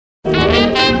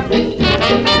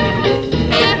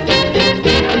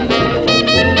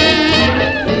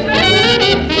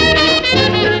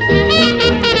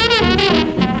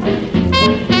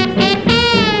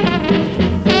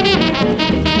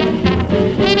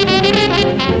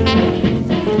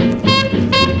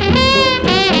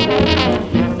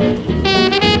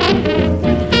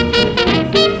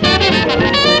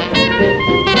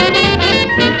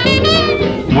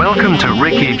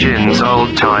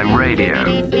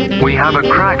We have a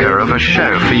cracker of a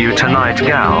show for you tonight,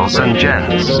 gals and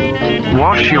gents.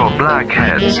 Wash your black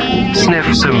heads,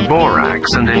 sniff some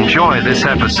borax, and enjoy this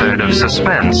episode of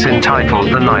Suspense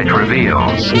entitled The Night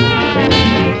Reveals.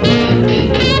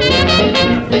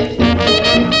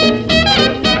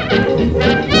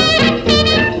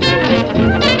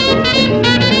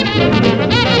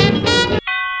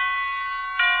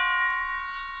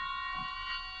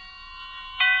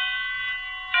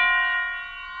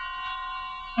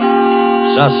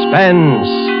 Suspense.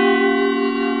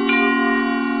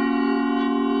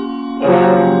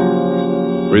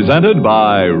 Presented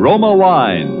by Roma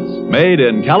Wines, made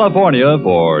in California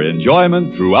for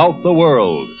enjoyment throughout the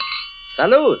world.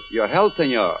 Salud, your health,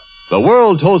 senor. The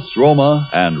world toasts Roma,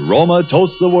 and Roma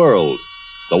toasts the world.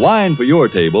 The wine for your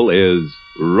table is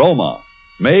Roma,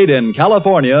 made in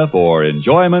California for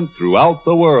enjoyment throughout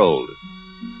the world.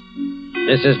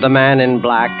 This is the man in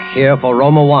black here for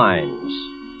Roma Wines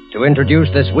to introduce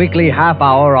this weekly half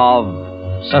hour of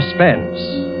Suspense.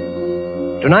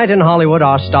 Tonight in Hollywood,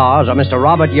 our stars are Mr.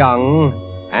 Robert Young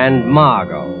and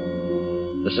Margot.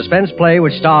 The suspense play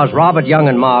which stars Robert Young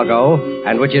and Margot,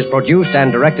 and which is produced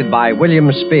and directed by William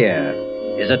Spear,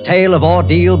 is A Tale of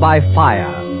Ordeal by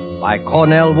Fire by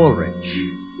Cornell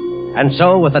Woolrich. And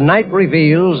so, with the night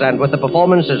reveals and with the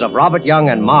performances of Robert Young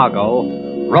and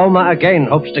Margot, Roma again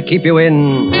hopes to keep you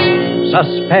in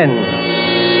suspense.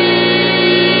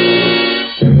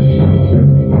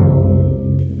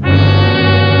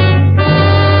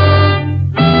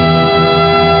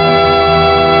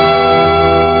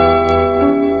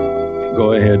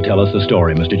 Go ahead, tell us the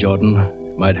story, Mr.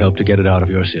 Jordan. Might help to get it out of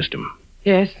your system.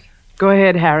 Yes. Go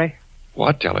ahead, Harry.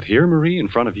 What, tell it here, Marie, in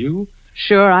front of you?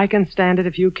 Sure, I can stand it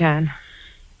if you can.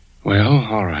 Well,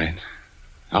 all right.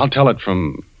 I'll tell it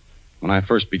from when I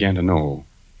first began to know,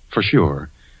 for sure,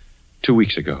 2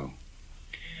 weeks ago.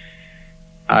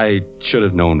 I should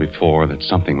have known before that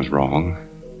something was wrong.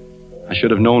 I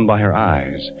should have known by her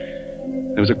eyes.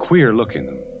 There was a queer look in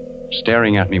them,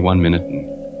 staring at me 1 minute and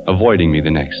avoiding me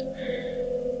the next.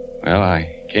 Well,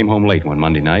 I came home late one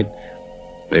Monday night.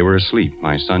 They were asleep,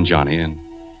 my son Johnny and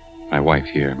my wife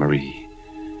here, Marie.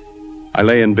 I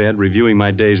lay in bed reviewing my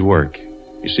day's work.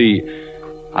 You see,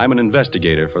 I'm an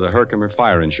investigator for the Herkimer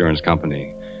Fire Insurance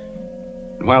Company.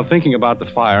 And while thinking about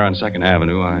the fire on 2nd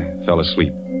Avenue, I fell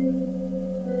asleep.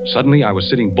 Suddenly, I was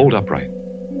sitting bolt upright,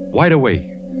 wide awake,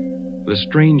 with a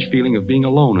strange feeling of being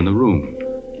alone in the room.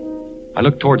 I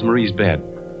looked towards Marie's bed.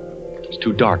 It was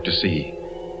too dark to see.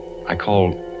 I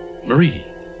called, Marie.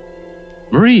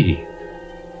 Marie!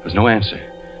 There was no answer.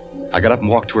 I got up and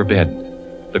walked to her bed.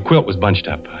 The quilt was bunched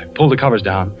up. I pulled the covers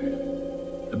down.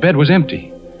 The bed was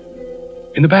empty.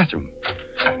 In the bathroom.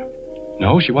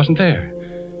 No, she wasn't there.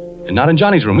 And not in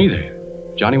Johnny's room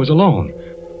either. Johnny was alone.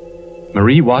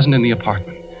 Marie wasn't in the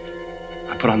apartment.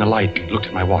 I put on the light and looked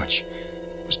at my watch.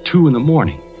 It was 2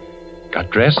 a.m.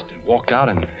 Got dressed and walked out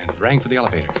and rang for the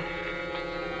elevator.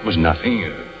 It was nothing.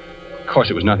 Of course,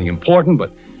 it was nothing important,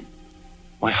 but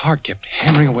my heart kept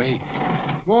hammering away.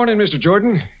 Morning, Mr.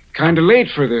 Jordan. Kind of late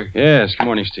for the... Yes, good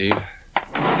morning, Steve.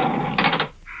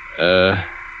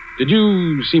 Did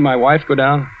you see my wife go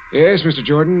down? Yes, Mr.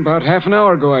 Jordan. About half an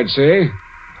hour ago, I'd say.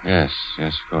 Yes,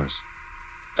 of course.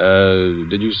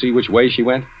 Did you see which way she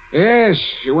went? Yes,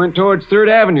 she went towards 3rd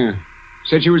Avenue.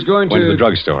 Said she was going Went to the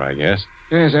drugstore, I guess.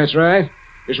 Yes, that's right.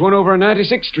 There's one over on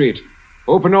 96th Street.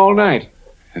 Open all night.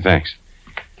 Thanks.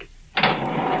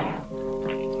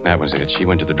 That was it. She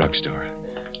went to the drugstore.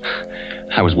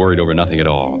 I was worried over nothing at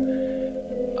all.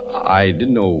 I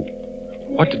didn't know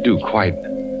what to do quite.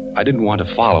 I didn't want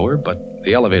to follow her, but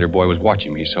the elevator boy was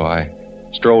watching me, so I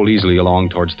strolled easily along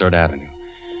towards 3rd Avenue.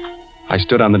 I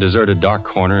stood on the deserted dark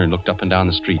corner and looked up and down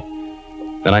the street.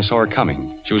 Then I saw her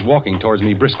coming. She was walking towards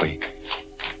me briskly.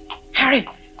 Harry,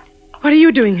 what are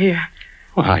you doing here?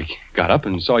 Well, I got up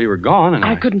and saw you were gone, and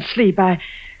I couldn't sleep. I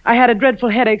had a dreadful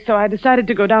headache, so I decided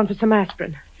to go down for some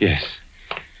aspirin. Yes.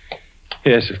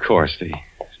 Yes, of course. The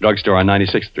drugstore on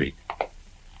 96th Street.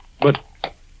 But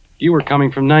you were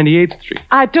coming from 98th Street.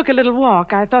 I took a little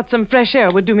walk. I thought some fresh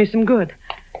air would do me some good.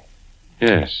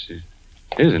 Yes, it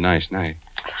is a nice night.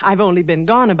 I've only been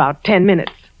gone about 10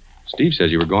 minutes. Steve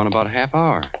says you were gone about a half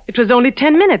hour. It was only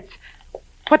 10 minutes.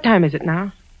 What time is it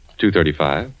now?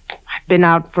 2:35. I've been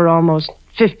out for almost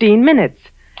 15 minutes.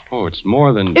 Oh, it's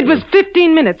more than... It was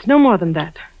 15 minutes, no more than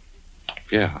that.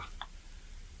 Yeah.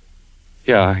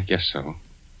 Yeah, I guess so.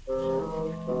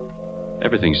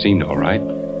 Everything seemed all right.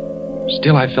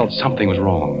 Still, I felt something was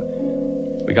wrong.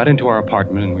 We got into our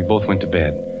apartment and we both went to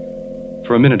bed.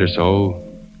 For a minute or so,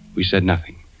 we said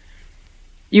nothing.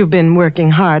 You've been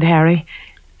working hard, Harry.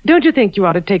 Don't you think you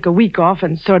ought to take a week off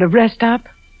and sort of rest up?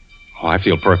 Oh, I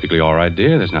feel perfectly all right,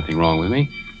 dear. There's nothing wrong with me.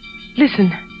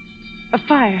 Listen. A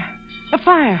fire. A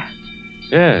fire.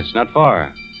 Yes, not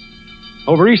far.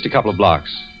 Over east a couple of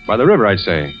blocks. By the river, I'd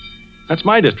say. That's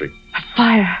my district. A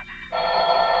fire.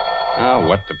 Oh,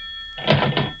 what the...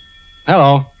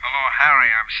 Hello. Hello, Harry.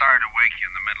 I'm sorry to wake you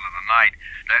in the middle of the night.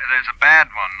 There's a bad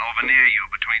one over near you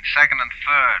between 2nd and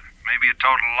 3rd. Maybe a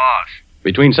total loss.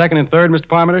 Between 2nd and 3rd, Mr.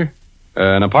 Parmenter?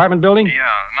 An apartment building?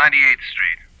 Yeah, 98th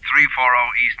Street,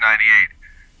 340 East 98.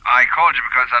 I called you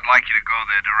because I'd like you to go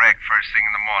there direct first thing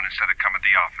in the morning instead of come at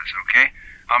the office, okay?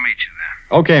 I'll meet you there.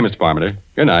 Okay, Mr. Parmenter.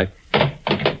 Good night.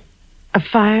 A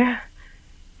fire?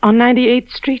 On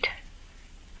 98th Street?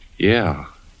 Yeah.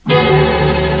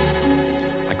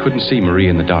 I couldn't see Marie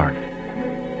in the dark.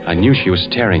 I knew she was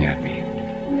staring at me.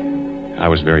 I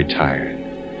was very tired.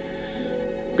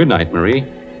 Good night, Marie.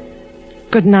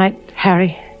 Good night,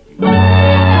 Harry.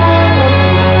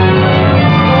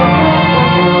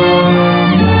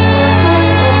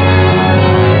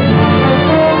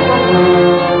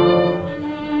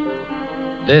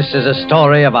 This is a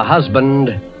story of a husband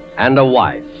and a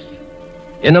wife.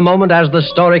 In a moment, as the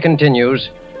story continues,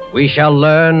 we shall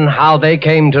learn how they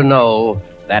came to know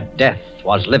that death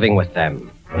was living with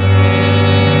them.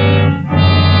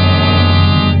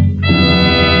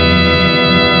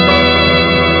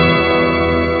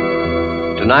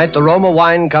 Tonight, the Roma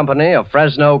Wine Company of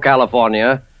Fresno,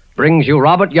 California, brings you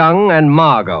Robert Young and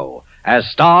Margot as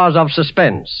stars of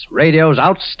Suspense, radio's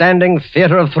outstanding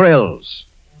theater of thrills.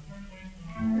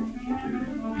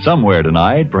 Somewhere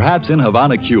tonight, perhaps in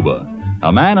Havana, Cuba,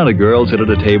 a man and a girl sit at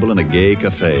a table in a gay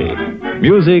cafe.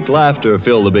 Music, laughter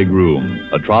fill the big room.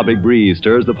 A tropic breeze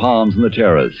stirs the palms in the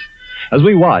terrace. As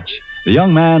we watch, the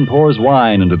young man pours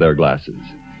wine into their glasses.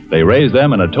 They raise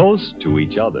them in a toast to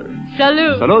each other.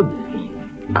 Salud. Salud.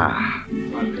 Ah,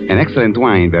 an excellent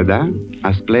wine, verdad?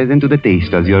 As pleasant to the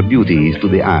taste as your beauty is to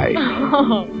the eye.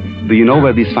 Oh. Do you know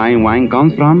where this fine wine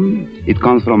comes from? It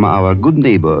comes from our good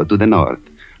neighbor to the north,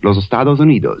 Los Estados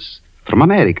Unidos, from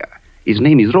America. His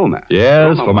name is Roma.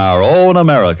 Yes, Roma. from our own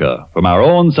America, from our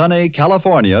own sunny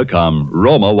California come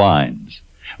Roma wines.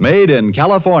 Made in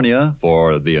California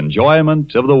for the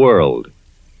enjoyment of the world.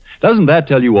 Doesn't that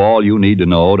tell you all you need to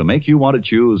know to make you want to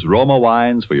choose Roma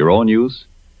wines for your own use?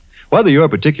 Whether your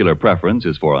particular preference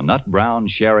is for a nut brown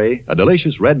sherry, a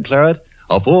delicious red claret,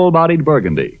 a full-bodied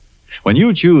burgundy, when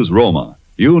you choose Roma,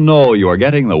 you know you are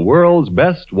getting the world's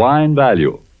best wine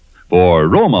value. For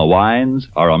Roma wines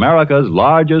are America's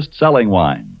largest selling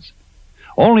wines.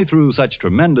 Only through such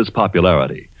tremendous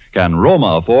popularity can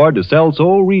Roma afford to sell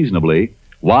so reasonably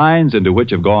wines into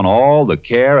which have gone all the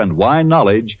care and wine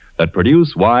knowledge that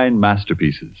produce wine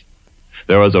masterpieces.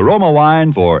 There is a Roma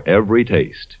wine for every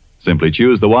taste. Simply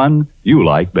choose the one you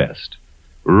like best.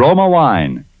 Roma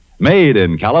wine, made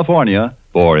in California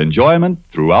for enjoyment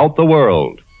throughout the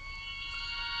world.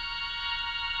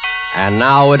 And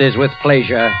now it is with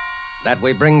pleasure that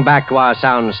we bring back to our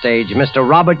soundstage Mr.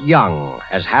 Robert Young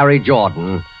as Harry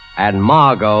Jordan and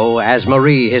Margot as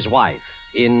Marie, his wife,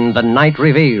 in The Night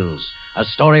Reveals, a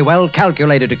story well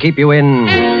calculated to keep you in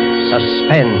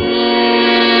suspense.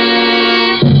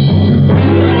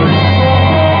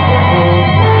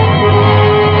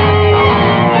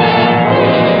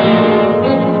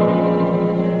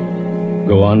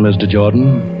 Go on, Mr.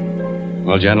 Jordan.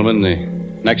 Well, gentlemen, the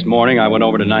next morning I went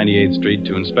over to 98th Street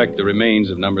to inspect the remains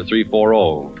of number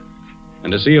 340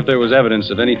 and to see if there was evidence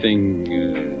of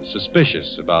anything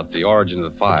suspicious about the origin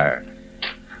of the fire.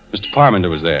 Mr. Parmenter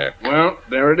was there. Well,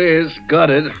 there it is.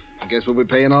 Gutted. I guess we'll be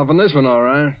paying off on this one, all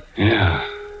right. Yeah,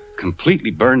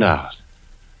 completely burned out.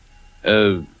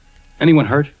 Anyone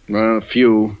hurt? Well, a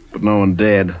few, but no one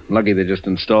dead. Lucky they just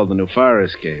installed the new fire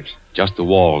escapes. Just the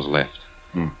walls left.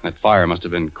 That fire must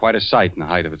have been quite a sight in the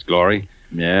height of its glory.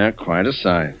 Yeah, quite a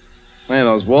sight. Man,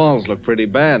 those walls look pretty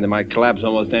bad. They might collapse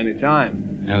almost any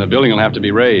time. Yeah, the building will have to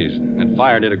be raised. That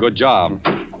fire did a good job.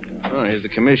 Oh, here's the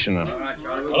commissioner.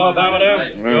 Hello,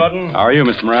 Parmenter. Jordan. How are you,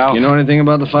 Mr. Morale? You know anything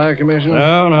about the fire, Commissioner?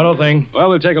 No, not a thing. Well,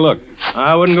 we'll take a look.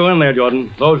 I wouldn't go in there,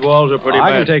 Jordan. Those walls are pretty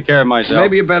I bad. can take care of myself.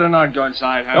 Maybe you better not go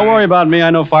inside, Harry. Don't worry about me. I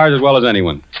know fires as well as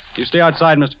anyone. You stay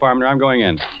outside, Mr. Parmenter. I'm going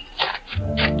in.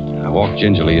 I walked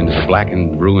gingerly into the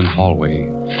blackened, ruined hallway,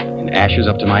 in ashes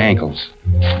up to my ankles,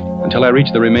 until I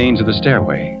reached the remains of the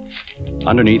stairway.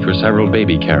 Underneath were several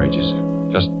baby carriages,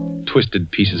 just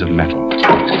twisted pieces of metal.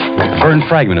 A burned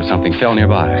fragment of something fell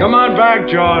nearby. Come on back,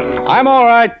 Jordan. I'm all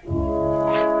right.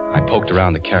 I poked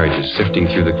around the carriages, sifting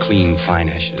through the clean, fine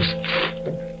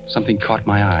ashes. Something caught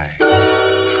my eye.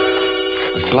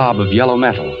 A glob of yellow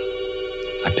metal.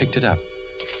 I picked it up,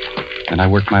 and I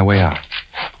worked my way out.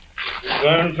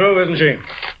 Going through, isn't she?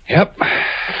 Yep.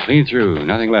 Clean through.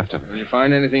 Nothing left of it. Did you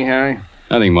find anything, Harry?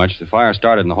 Nothing much. The fire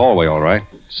started in the hallway, all right.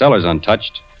 Cellar's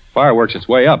untouched. Fire works its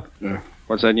way up.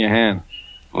 What's that in your hand?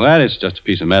 Well, that is just a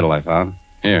piece of metal I found.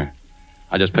 Here.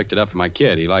 I just picked it up for my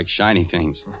kid. He likes shiny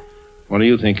things. What do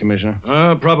you think, Commissioner?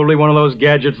 Probably one of those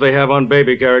gadgets they have on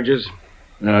baby carriages.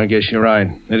 No, I guess you're right.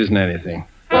 It isn't anything.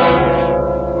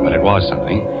 But it was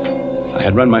something. I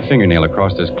had run my fingernail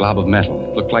across this glob of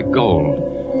metal. It looked like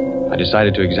gold. I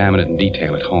decided to examine it in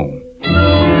detail at home.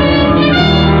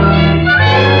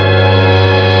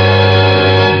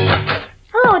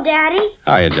 Hello, Daddy.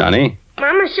 Hiya, Johnny.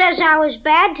 Mama says I was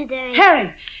bad today.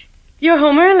 Harry, you're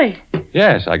home early.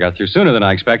 Yes, I got through sooner than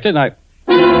I expected, and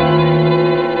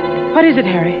What is it,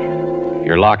 Harry?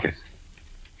 Your locket.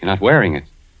 You're not wearing it.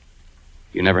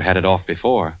 You never had it off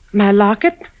before. My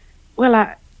locket?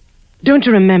 Well, don't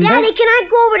you remember? Daddy, can I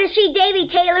go over to see Davy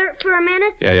Taylor for a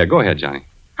minute? Yeah, go ahead, Johnny.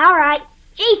 All right.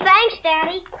 Gee, thanks,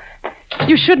 Daddy.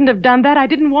 You shouldn't have done that. I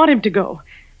didn't want him to go.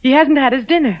 He hasn't had his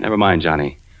dinner. Never mind,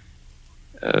 Johnny.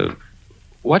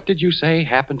 What did you say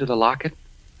happened to the locket?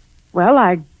 Well,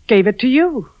 I gave it to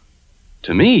you.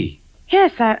 To me?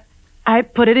 Yes, I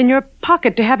put it in your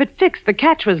pocket to have it fixed. The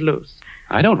catch was loose.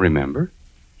 I don't remember.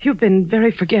 You've been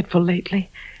very forgetful lately.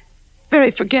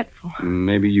 Very forgetful.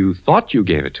 Maybe you thought you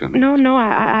gave it to me. No,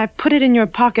 I put it in your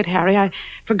pocket, Harry. I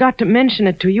forgot to mention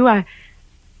it to you. I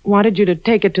wanted you to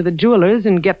take it to the jeweler's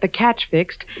and get the catch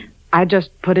fixed. I just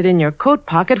put it in your coat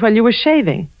pocket while you were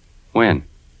shaving. When?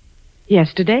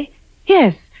 Yesterday?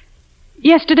 Yes.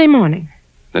 Yesterday morning.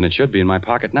 Then it should be in my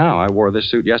pocket now. I wore this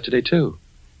suit yesterday, too.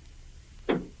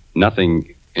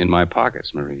 Nothing in my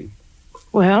pockets, Marie.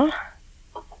 Well?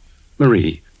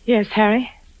 Marie. Yes,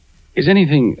 Harry? Is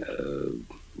anything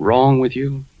wrong with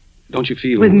you? Don't you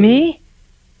feel... With me?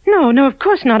 No, of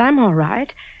course not. I'm all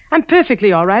right. I'm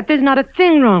perfectly all right. There's not a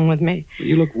thing wrong with me.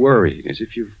 You look worried, as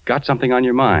if you've got something on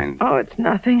your mind. Oh, it's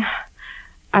nothing.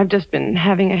 I've just been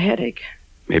having a headache.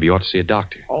 Maybe you ought to see a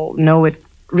doctor. Oh, no, it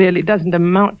really doesn't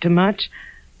amount to much.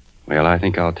 Well, I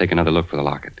think I'll take another look for the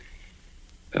locket.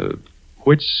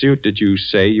 Which suit did you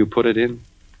say you put it in?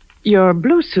 Your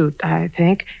blue suit, I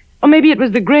think. Or maybe it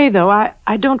was the gray, though. I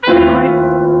don't quite...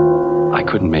 I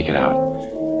couldn't make it out.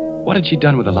 What had she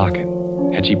done with the locket?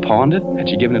 Had she pawned it? Had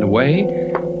she given it away?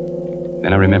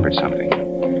 Then I remembered something.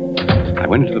 I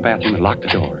went into the bathroom and locked the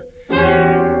door.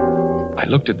 I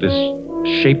looked at this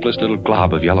shapeless little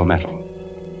glob of yellow metal.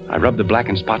 I rubbed the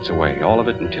blackened spots away, all of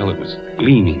it, until it was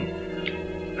gleaming.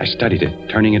 I studied it,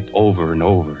 turning it over and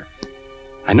over.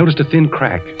 I noticed a thin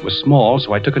crack. It was small,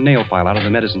 so I took a nail file out of the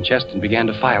medicine chest and began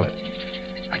to file it.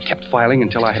 I kept filing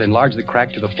until I had enlarged the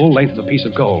crack to the full length of a piece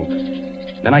of gold.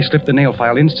 Then I slipped the nail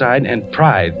file inside and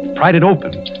pried it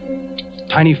open.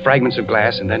 Tiny fragments of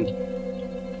glass, and then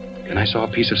I saw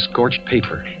a piece of scorched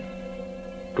paper.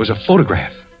 It was a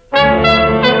photograph.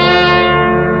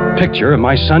 Picture of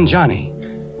my son, Johnny.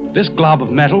 This glob of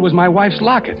metal was my wife's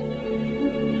locket.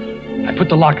 I put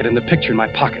the locket and the picture in my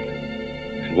pocket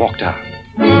and walked out.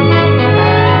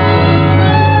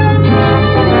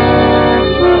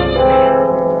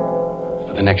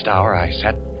 For the next hour, I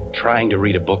sat trying to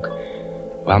read a book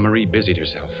while Marie busied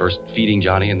herself, first feeding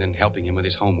Johnny and then helping him with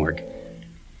his homework.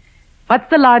 What's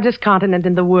the largest continent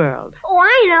in the world? Oh,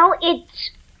 I know.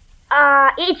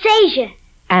 It's Asia.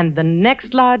 And the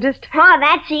next largest? Oh,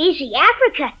 that's easy.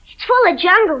 Africa. It's full of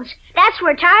jungles. That's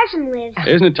where Tarzan lives.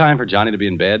 Isn't it time for Johnny to be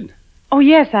in bed? Oh,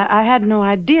 yes, I had no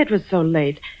idea it was so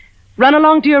late. Run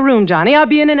along to your room, Johnny. I'll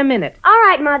be in a minute. All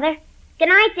right, Mother. Good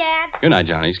night, Dad. Good night,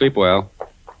 Johnny. Sleep well.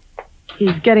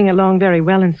 He's getting along very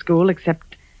well in school,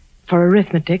 except for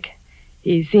arithmetic.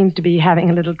 He seems to be having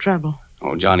a little trouble.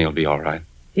 Oh, Johnny will be all right.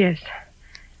 Yes.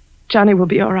 Johnny will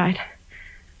be all right.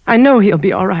 I know he'll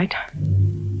be all right.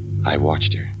 I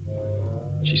watched her.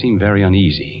 She seemed very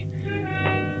uneasy.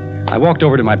 I walked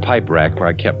over to my pipe rack where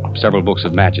I kept several books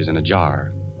of matches in a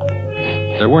jar.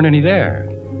 There weren't any there.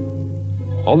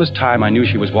 All this time I knew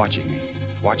she was watching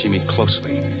me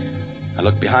closely. I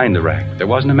looked behind the rack. There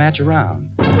wasn't a match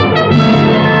around.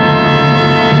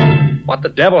 What the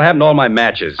devil happened to all my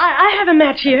matches? I have a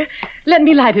match here. Let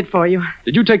me light it for you.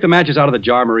 Did you take the matches out of the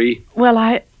jar, Marie?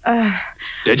 Well,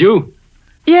 Did you?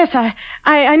 Yes,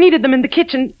 I needed them in the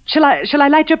kitchen. Shall I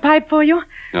light your pipe for you?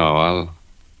 No,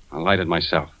 I'll light it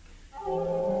myself.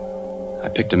 I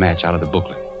picked a match out of the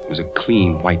booklet. It was a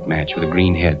clean white match with a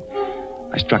green head.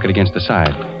 I struck it against the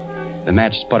side. The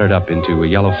match sputtered up into a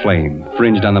yellow flame,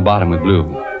 fringed on the bottom with blue.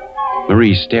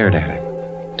 Marie stared at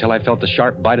it, till I felt the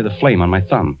sharp bite of the flame on my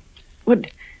thumb.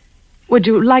 Would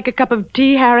you like a cup of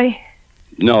tea, Harry?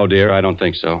 No, dear, I don't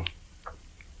think so.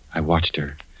 I watched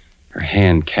her. Her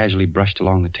hand casually brushed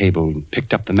along the table and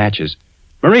picked up the matches.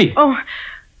 Marie! Oh,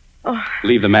 Oh.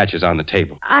 Leave the matches on the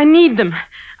table. I need them.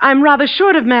 I'm rather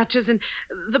short of matches, and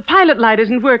the pilot light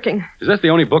isn't working. Is this the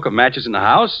only book of matches in the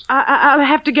house? I'll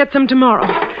have to get some tomorrow.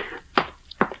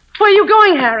 Where are you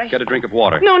going, Harry? Get a drink of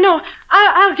water. No.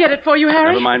 I'll get it for you, Harry.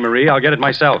 Never mind, Marie. I'll get it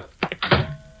myself.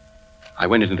 I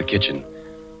went into the kitchen.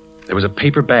 There was a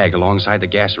paper bag alongside the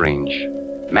gas range.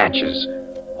 Matches.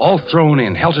 All thrown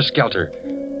in, helter-skelter.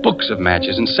 Books of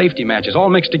matches and safety matches, all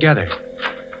mixed together.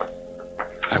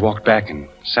 I walked back and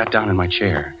sat down in my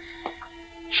chair.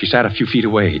 She sat a few feet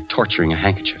away, torturing a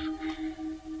handkerchief.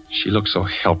 She looked so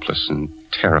helpless and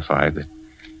terrified that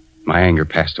my anger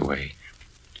passed away.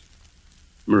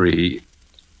 Marie,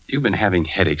 you've been having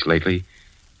headaches lately.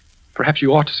 Perhaps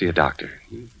you ought to see a doctor.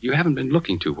 You haven't been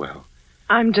looking too well.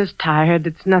 I'm just tired.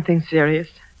 It's nothing serious.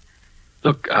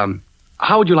 Look,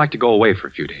 how would you like to go away for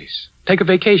a few days? Take a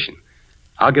vacation.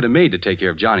 I'll get a maid to take care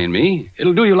of Johnny and me.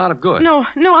 It'll do you a lot of good. No,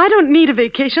 I don't need a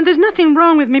vacation. There's nothing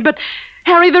wrong with me, but,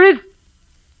 Harry, there is...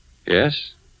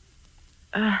 Yes?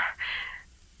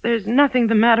 There's nothing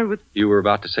the matter with... You were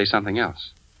about to say something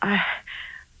else.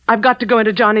 I've got to go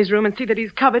into Johnny's room and see that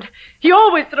he's covered. He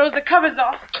always throws the covers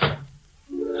off.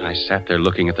 I sat there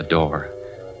looking at the door.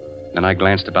 Then I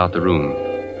glanced about the room.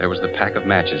 There was the pack of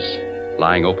matches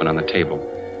lying open on the table.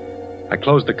 I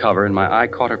closed the cover, and my eye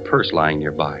caught her purse lying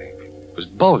nearby. It was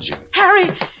bulging.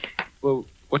 Harry! Well,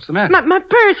 what's the matter? My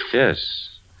purse!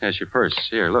 Yes, your purse.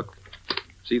 Here, look.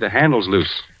 See, the handle's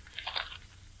loose.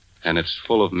 And it's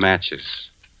full of matches.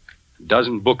 A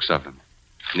dozen books of them.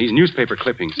 And these newspaper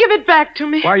clippings. Give it back to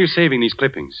me. Why are you saving these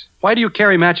clippings? Why do you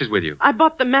carry matches with you? I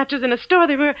bought the matches in a store.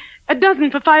 They were a dozen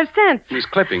for 5 cents. These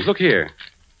clippings, look here.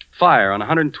 Fire on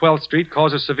 112th Street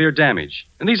causes severe damage.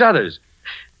 And these others.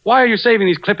 Why are you saving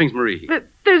these clippings, Marie?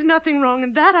 There's nothing wrong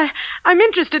in that. I'm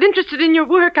interested in your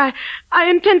work. I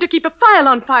intend to keep a file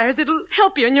on fires. It'll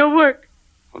help you in your work.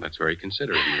 Well, that's very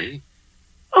considerate, Marie.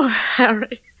 Oh,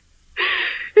 Harry.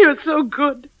 You're so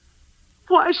good.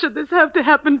 Why should this have to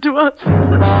happen to us?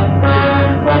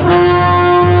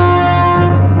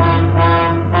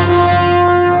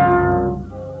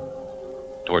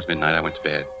 Towards midnight, I went to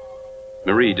bed.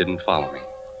 Marie didn't follow me.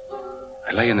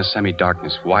 I lay in the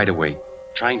semi-darkness, wide awake,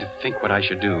 trying to think what I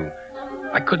should do.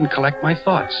 I couldn't collect my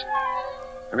thoughts.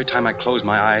 Every time I closed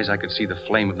my eyes, I could see the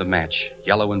flame of the match,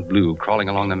 yellow and blue, crawling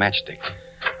along the matchstick.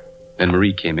 Then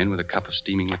Marie came in with a cup of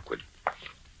steaming liquid.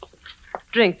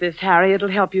 Drink this, Harry. It'll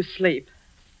help you sleep.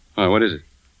 Oh, what is it?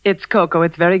 It's cocoa.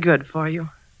 It's very good for you.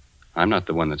 I'm not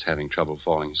the one that's having trouble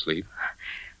falling asleep.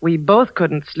 We both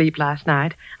couldn't sleep last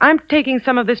night. I'm taking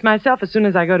some of this myself as soon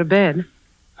as I go to bed.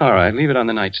 All right, leave it on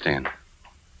the nightstand.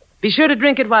 Be sure to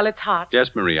drink it while it's hot. Yes,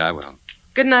 Marie, I will.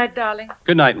 Good night, darling.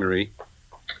 Good night, Marie.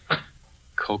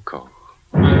 Cocoa.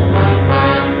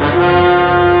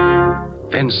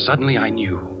 Then suddenly I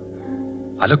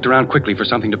knew. I looked around quickly for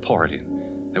something to pour it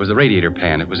in. There was a radiator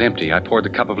pan. It was empty. I poured the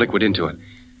cup of liquid into it.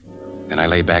 Then I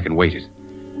lay back and waited.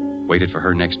 Waited for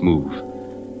her next move.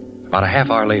 About a half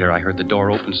hour later, I heard the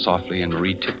door open softly and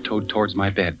Marie tiptoed towards my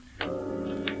bed.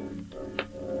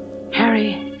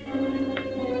 Harry.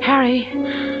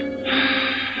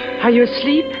 Are you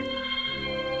asleep?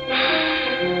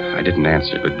 I didn't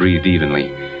answer, but breathed evenly.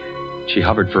 She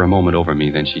hovered for a moment over me,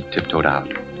 then she tiptoed out,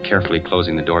 carefully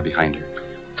closing the door behind her.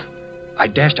 I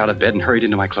dashed out of bed and hurried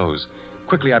into my clothes.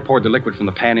 Quickly, I poured the liquid from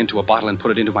the pan into a bottle and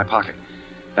put it into my pocket.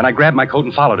 Then I grabbed my coat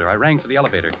and followed her. I rang for the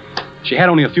elevator. She had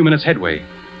only a few minutes headway.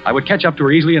 I would catch up to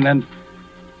her easily, and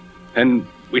then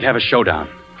we'd have a showdown.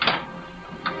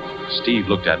 Steve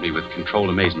looked at me with controlled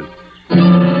amazement.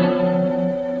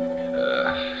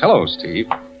 Hello, Steve.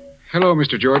 Hello,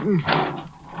 Mr. Jordan.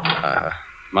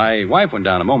 My wife went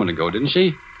down a moment ago, didn't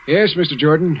she? Yes, Mr.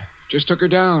 Jordan. Just took her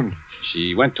down.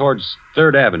 She went towards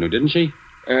 3rd Avenue, didn't she?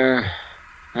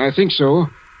 I think so.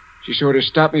 She sort of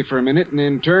stopped me for a minute and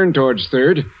then turned towards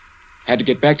 3rd. Had to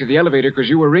get back to the elevator because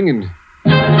you were ringing.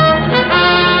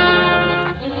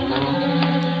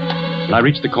 When I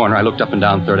reached the corner, I looked up and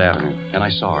down 3rd Avenue, and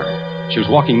I saw her. She was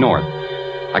walking north.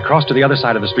 I crossed to the other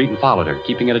side of the street and followed her,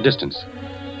 keeping at a distance.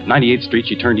 At 98th Street,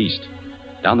 she turned east.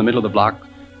 Down the middle of the block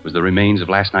was the remains of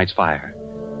last night's fire.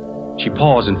 She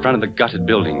paused in front of the gutted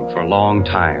building for a long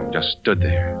time, just stood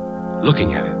there,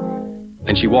 looking at it.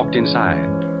 Then she walked inside.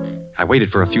 I waited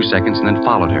for a few seconds and then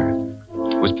followed her.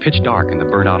 It was pitch dark in the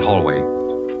burnt-out hallway.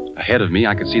 Ahead of me,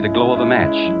 I could see the glow of a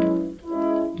match.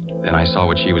 Then I saw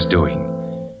what she was doing.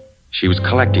 She was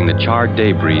collecting the charred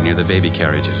debris near the baby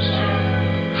carriages.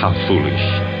 How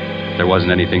foolish. There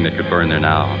wasn't anything that could burn there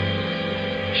now.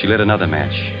 She lit another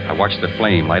match. I watched the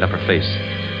flame light up her face.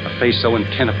 A face so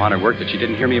intent upon her work that she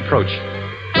didn't hear me approach.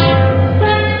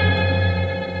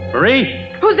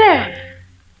 Marie? Who's there?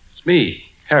 It's me,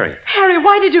 Harry. Harry,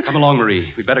 why did you... Come along,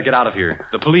 Marie. We'd better get out of here.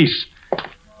 The police.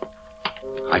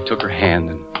 I took her hand,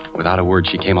 and without a word,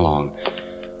 she came along.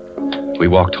 We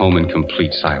walked home in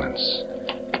complete silence.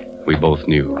 We both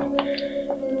knew.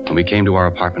 When we came to our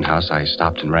apartment house, I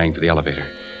stopped and rang for the elevator.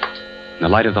 In the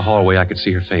light of the hallway, I could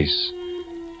see her face.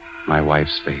 My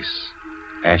wife's face.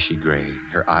 Ashy gray.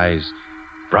 Her eyes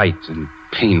bright and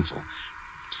painful.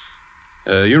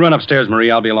 You run upstairs,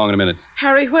 Marie. I'll be along in a minute.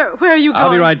 Harry, where are you going?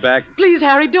 I'll be right back. Please,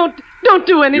 Harry, don't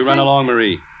do anything. You run along,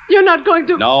 Marie. You're not going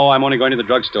to... No, I'm only going to the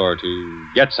drugstore to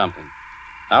get something.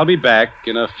 I'll be back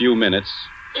in a few minutes.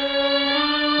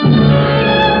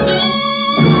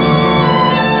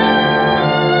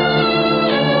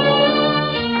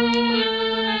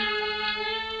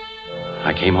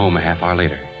 I came home a half hour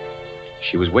later.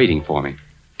 She was waiting for me.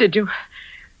 Did you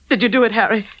do it,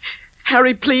 Harry?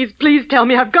 Harry, please tell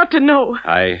me. I've got to know.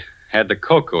 I had the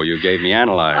cocoa you gave me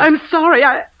analyzed. I'm sorry.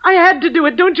 I had to do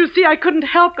it. Don't you see? I couldn't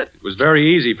help it. It was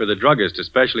very easy for the druggist,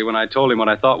 especially when I told him what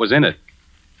I thought was in it.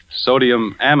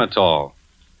 Sodium amytal.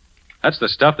 That's the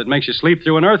stuff that makes you sleep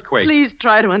through an earthquake. Please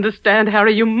try to understand,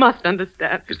 Harry. You must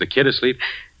understand. Is the kid asleep?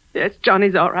 Yes,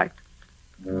 Johnny's all right.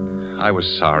 I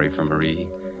was sorry for Marie.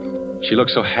 She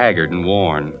looked so haggard and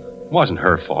worn. It wasn't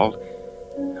her fault.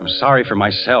 I was sorry for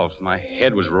myself. My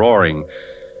head was roaring.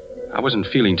 I wasn't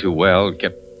feeling too well.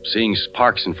 Kept seeing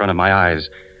sparks in front of my eyes.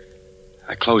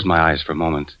 I closed my eyes for a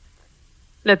moment.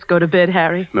 Let's go to bed,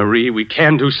 Harry. Marie, we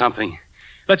can do something.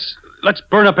 Let's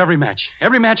burn up every match.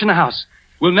 Every match in the house.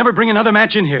 We'll never bring another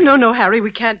match in here. No, Harry,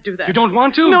 we can't do that. You don't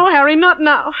want to? No, Harry, not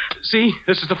now. See,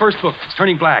 this is the first book. It's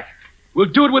turning black. We'll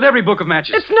do it with every book of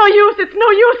matches. It's no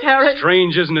use, Harry.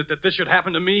 Strange, isn't it, that this should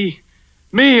happen to me?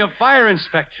 Me, a fire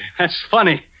inspector. That's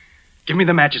funny. Give me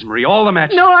the matches, Marie, all the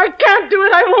matches. No, I can't do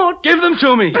it. I won't. Give them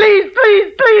to me.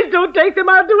 Please don't take them.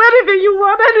 I'll do anything you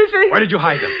want, anything. Where did you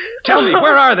hide them? Tell me,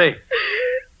 where are they?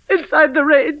 Inside the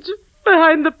range,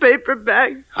 behind the paper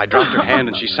bag. I dropped her hand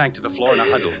and she sank to the floor in a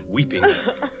huddle, weeping.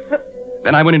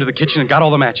 Then I went into the kitchen and got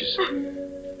all the matches.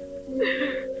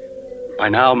 By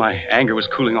now, my anger was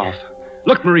cooling off.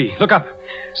 Look, Marie, look up.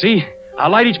 See? I'll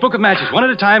light each book of matches, one at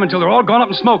a time, until they're all gone up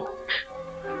in smoke.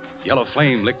 Yellow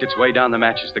flame licked its way down the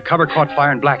matches. The cover caught fire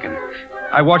and blackened.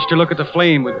 I watched her look at the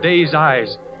flame with dazed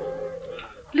eyes.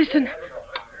 Listen,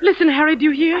 Harry, do you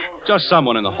hear? Just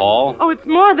someone in the hall. Oh, it's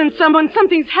more than someone.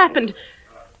 Something's happened.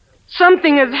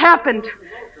 Something has happened.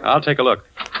 I'll take a look.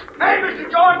 Hey, Mr.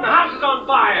 Jordan, the house is on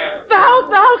fire. The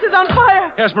house is on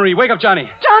fire. Yes, Marie, wake up Johnny.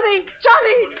 Johnny!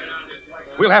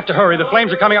 We'll have to hurry. The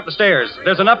flames are coming up the stairs.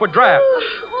 There's an upward draft.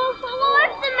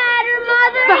 What's the matter,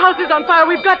 Mother? The house is on fire.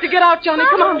 We've got to get out, Johnny.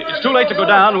 Come on. It's too late to go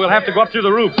down. We'll have to go up through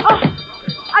the roof. Oh,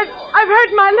 I've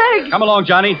hurt my leg. Come along,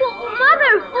 Johnny.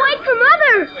 Mother, wait for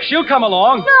Mother. She'll come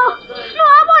along. No,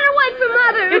 I want to wait for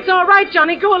Mother. It's all right,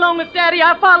 Johnny. Go along with Daddy.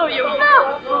 I'll follow you. No,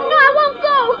 I won't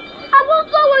go. I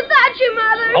won't go without you,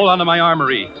 Mother. Hold on to my arm,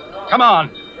 Marie. Come on.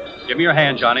 Give me your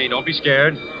hand, Johnny. Don't be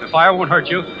scared. The fire won't hurt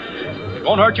you. It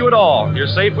won't hurt you at all. You're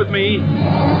safe with me.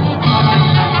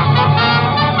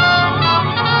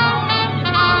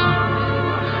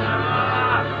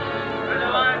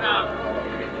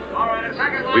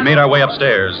 We made our way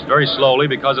upstairs, very slowly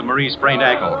because of Marie's sprained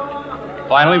ankle.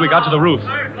 Finally, we got to the roof.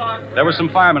 There were some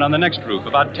firemen on the next roof.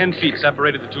 About 10 feet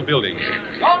separated the two buildings.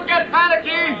 Don't get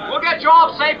panicky. We'll get you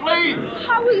off safely.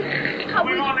 How we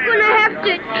gonna have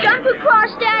to jump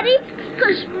across, Daddy?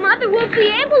 Because Mother won't be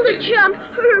able to jump.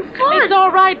 Her foot. It's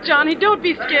all right, Johnny. Don't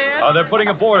be scared. They're putting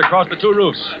a board across the two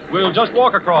roofs. We'll just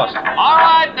walk across. All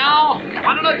right, now.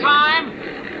 One at a time.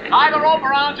 Tie the rope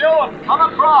around you and come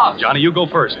across. Johnny, you go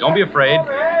first. Don't be afraid.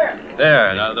 Over here.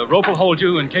 There. Now, the rope will hold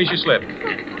you in case you slip.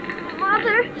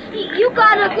 Mother, you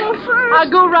gotta go first.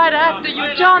 I'll go right after you,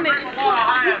 Johnny.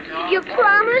 You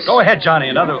promise? Go ahead, Johnny,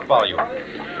 and others will follow you.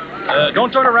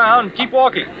 Don't turn around. Keep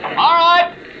walking. All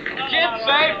right. The kid's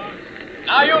safe.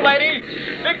 Now you, lady.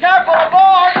 Be careful, the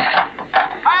board.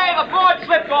 Hey, the board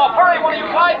slipped off. Hurry, one of you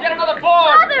guys, get another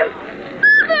board. Mother!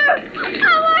 I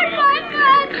want my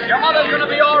friend. Your mother's going to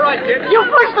be all right, kid. You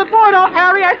pushed the board off,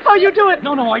 Harry. I saw you do it.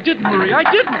 No, I didn't, Marie. I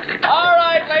didn't. All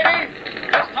right, lady.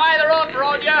 Let's tie the rope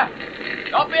around you.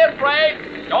 Don't be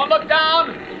afraid. Don't look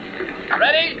down.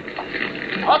 Ready?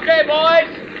 Okay, boys.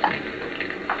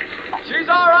 She's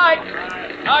all right.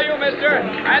 Now you, mister.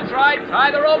 That's right.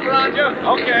 Tie the rope around you.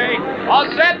 Okay. All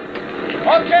set?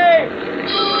 Okay.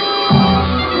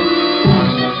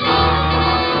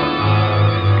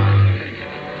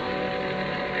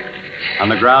 On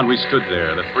the ground, we stood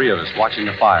there, the three of us, watching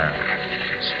the fire.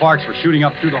 Sparks were shooting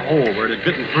up through the hole where it had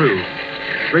bitten through.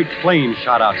 Great flames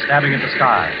shot out, stabbing at the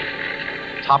sky.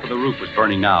 top of the roof was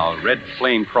burning now. A red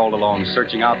flame crawled along,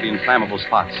 searching out the inflammable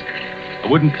spots. The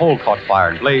wooden pole caught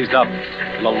fire and blazed up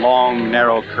in a long,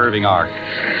 narrow, curving arc.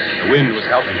 The wind was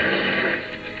helping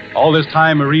her. All this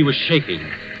time, Marie was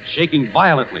shaking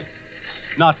violently,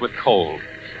 not with cold.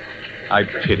 I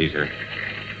pitied her.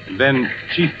 And then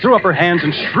she threw up her hands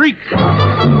and shrieked.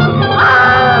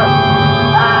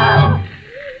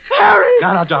 Harry!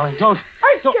 No, darling, don't.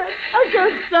 I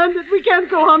can't stand it. We can't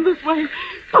go on this way.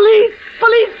 Police,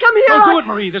 come here. Don't do it,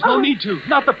 Marie. There's no need to.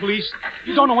 Not the police.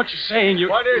 You don't know what you're saying.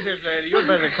 What is it, lady? You'd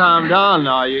better calm down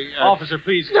now. Officer,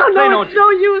 please. No, it's no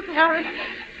use, Harry.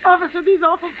 Officer, these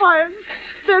awful fires,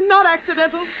 they're not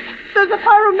accidental. There's a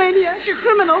pyromaniac, a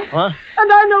criminal. What?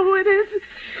 And I know who it is.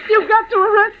 You've got to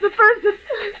arrest the person.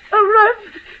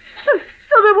 Arrest.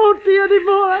 So there won't be any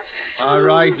more. All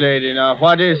right, lady. Now,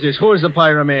 what is this? Who's the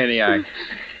pyromaniac?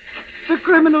 The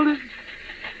criminal is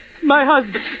my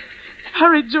husband,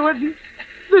 Harry Jordan.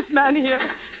 This man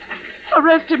here.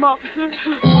 Arrest him, officer.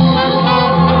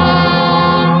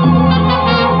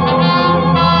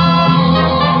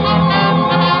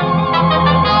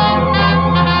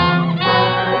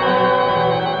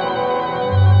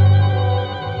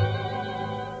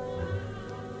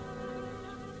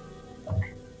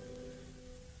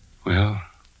 Well,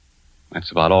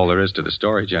 that's about all there is to the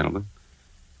story, gentlemen.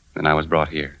 Then I was brought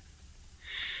here.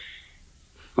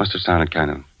 Must have sounded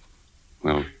kind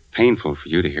of, painful for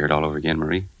you to hear it all over again,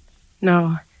 Marie.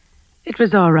 No, it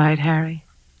was all right, Harry.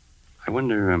 I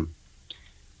wonder,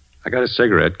 I got a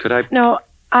cigarette. Could I... No,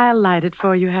 I'll light it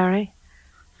for you, Harry.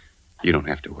 You don't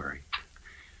have to worry.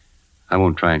 I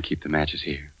won't try and keep the matches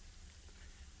here.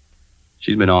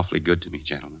 She's been awfully good to me,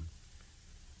 gentlemen.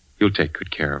 You'll take good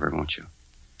care of her, won't you?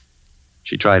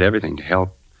 She tried everything to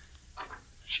help.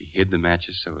 She hid the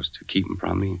matches so as to keep them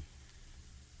from me.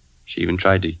 She even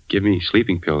tried to give me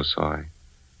sleeping pills so I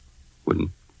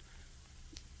wouldn't...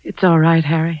 It's all right,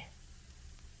 Harry.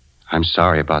 I'm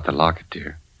sorry about the locket,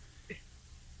 dear.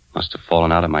 Must have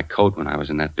fallen out of my coat when I was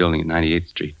in that building at 98th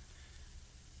Street.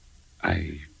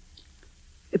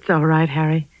 It's all right,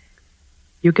 Harry.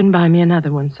 You can buy me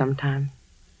another one sometime.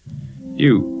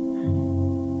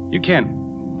 You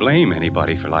can't blame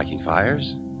anybody for liking fires.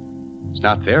 It's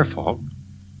not their fault.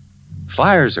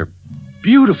 Fires are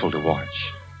beautiful to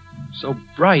watch. So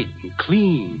bright and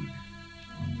clean.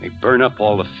 They burn up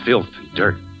all the filth and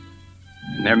dirt.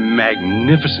 And they're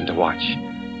magnificent to watch.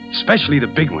 Especially the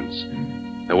big ones.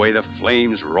 The way the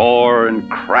flames roar and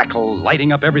crackle,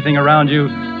 lighting up everything around you.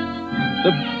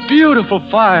 The beautiful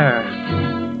fire.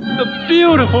 The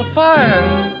beautiful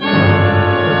fire.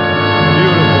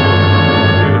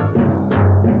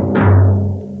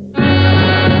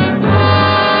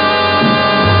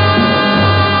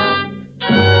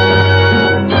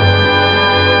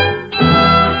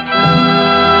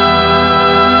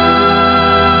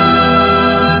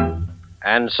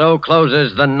 And so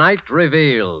closes The Night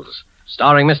Reveals,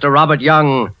 starring Mr. Robert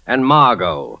Young and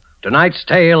Margot. Tonight's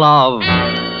tale of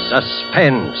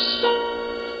suspense.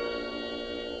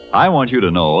 I want you to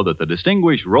know that the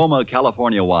distinguished Roma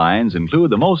California wines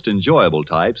include the most enjoyable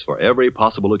types for every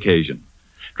possible occasion.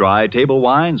 Dry table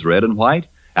wines, red and white,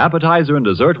 appetizer and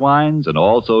dessert wines, and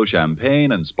also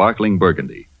champagne and sparkling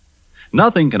burgundy.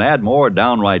 Nothing can add more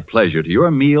downright pleasure to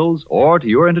your meals or to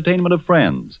your entertainment of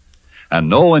friends. And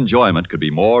no enjoyment could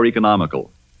be more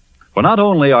economical. For not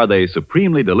only are they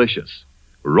supremely delicious,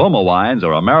 Roma wines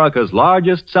are America's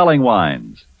largest selling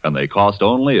wines, and they cost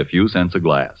only a few cents a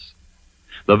glass.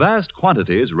 The vast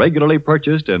quantities regularly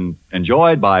purchased and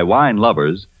enjoyed by wine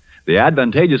lovers, the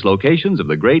advantageous locations of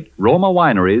the great Roma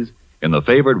wineries in the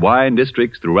favored wine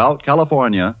districts throughout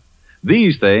California,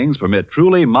 these things permit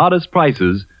truly modest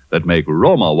prices that make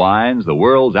Roma wines the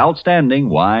world's outstanding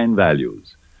wine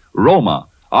values. Roma,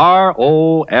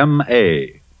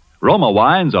 R-O-M-A. Roma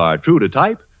wines are true to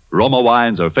type. Roma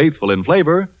wines are faithful in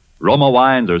flavor. Roma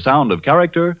wines are sound of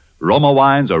character. Roma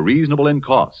wines are reasonable in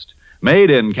cost. Made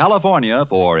in California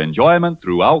for enjoyment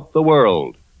throughout the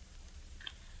world.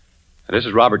 This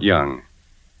is Robert Young.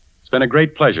 It's been a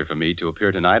great pleasure for me to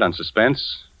appear tonight on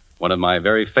Suspense, one of my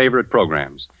very favorite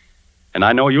programs. And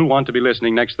I know you'll want to be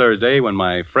listening next Thursday when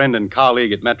my friend and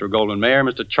colleague at Metro-Goldwyn-Mayer,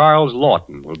 Mr. Charles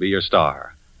Lawton, will be your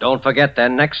star. Don't forget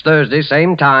then, next Thursday,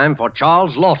 same time, for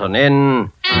Charles Lawton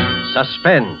in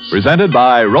Suspense. Presented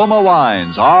by Roma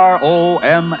Wines,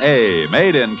 R-O-M-A.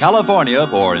 Made in California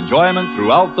for enjoyment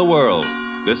throughout the world.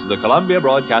 This is the Columbia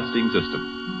Broadcasting System.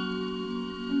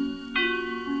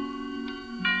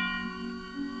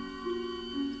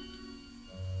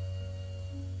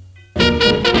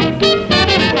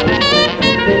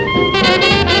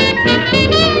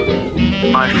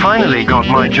 I I've finally got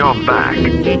my job back.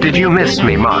 Did you miss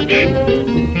me much?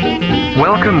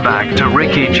 Welcome back to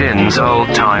Rikki Gin's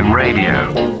Old Time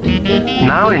Radio.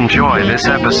 Now enjoy this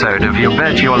episode of You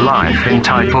Bet Your Life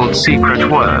entitled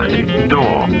Secret Word,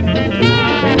 Door.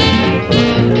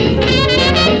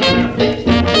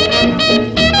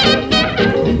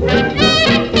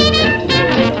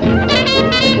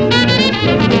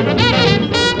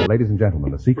 Ladies and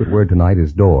gentlemen, the secret word tonight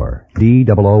is door.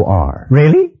 D-O-O-R.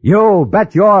 Really? You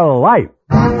bet your life.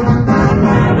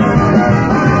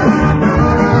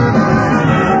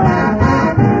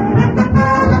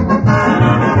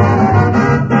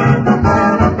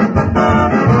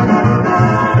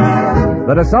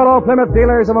 The DeSoto Plymouth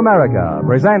Dealers of America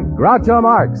present Groucho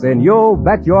Marx in You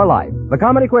Bet Your Life, the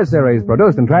comedy quiz series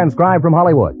produced and transcribed from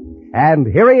Hollywood. And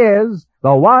here he is,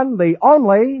 the one, the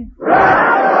only...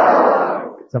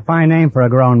 It's a fine name for a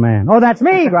grown man. Oh, that's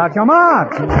me, Groucho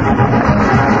Marx.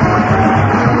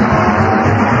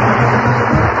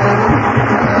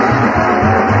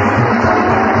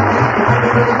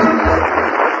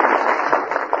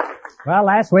 Well,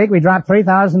 last week we dropped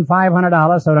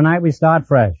 $3,500, so tonight we start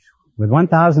fresh with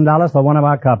 $1,000 for one of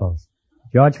our couples.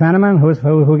 George Fenneman,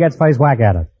 who gets first whack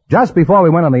at it? Just before we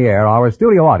went on the air, our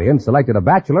studio audience selected a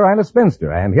bachelor and a spinster,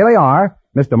 and here they are,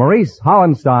 Mr. Maurice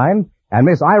Hohenstein and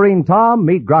Miss Irene Tom.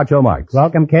 Meet Groucho Marx.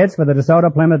 Welcome, kids, for the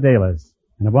DeSoto Plymouth Dealers.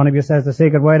 And if one of you says the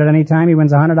secret word at any time, he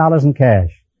wins $100 in cash.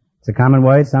 It's a common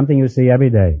word, something you see every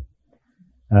day.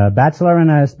 Bachelor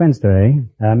and a spinster,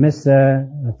 eh? Miss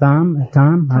Tom?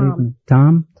 How do you...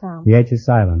 Tom? Tom. The H is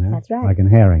silent, eh? That's right. Like in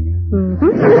herring. Mm-hmm.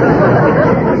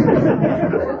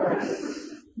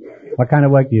 What kind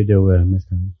of work do you do, Miss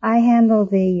Tom? I handle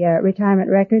the retirement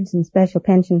records and special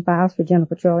pension files for General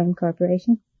Petroleum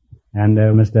Corporation. And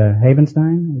Mr.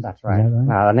 Havenstein? That's right.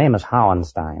 The name is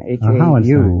Hohenstein. H-A-U.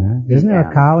 Hohenstein, eh? Isn't there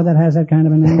a cow that has that kind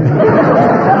of a name?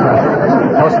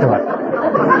 Close to it.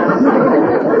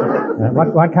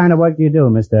 What kind of work do you do,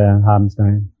 Mr.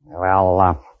 Hohenstein? Well,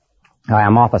 I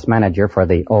am office manager for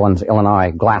the Owens,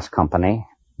 Illinois Glass Company.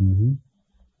 Mm-hmm.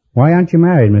 Why aren't you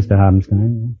married, Mr.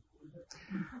 Hohenstein?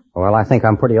 Well, I think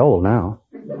I'm pretty old now.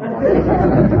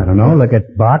 I don't know. Look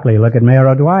at Barkley. Look at Mayor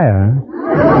O'Dwyer. Huh?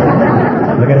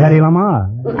 Look at Hedy Lamarr.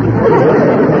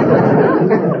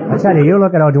 I tell you, you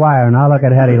look at O'Dwyer and I'll look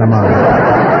at Hedy Lamarr.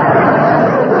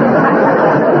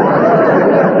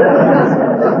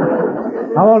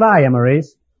 How old are you,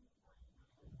 Maurice?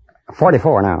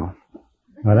 44 now.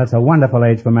 Well, that's a wonderful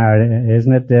age for marriage,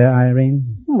 isn't it,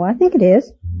 Irene? Oh, I think it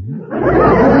is.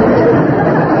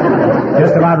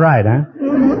 Just about right, huh?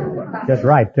 Mm-hmm. Just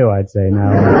right, too, I'd say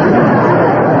now.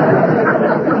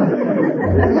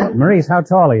 Maurice, how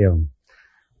tall are you?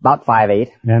 About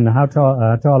 5'8". And how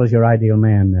tall is your ideal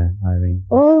man, Irene?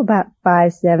 Oh, about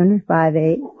 5'7" or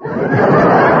 5'8".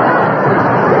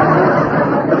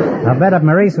 I'll bet if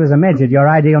Maurice was a midget, your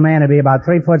ideal man would be about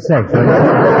 3'6".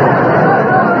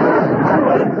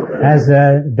 Has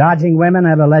dodging women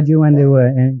ever led you into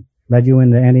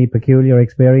any peculiar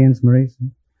experience, Maurice?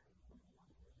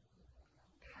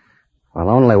 Well,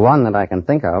 only one that I can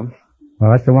think of. Well,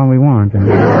 that's the one we want.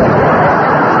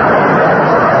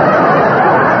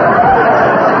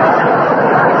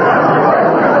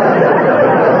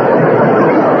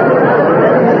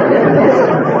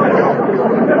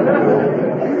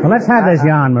 Well, let's have this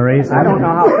yarn, Maurice. I don't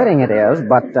know how fitting it is,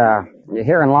 but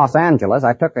here in Los Angeles,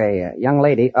 I took a young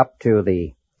lady up to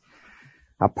the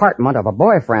apartment of a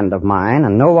boyfriend of mine,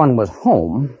 and no one was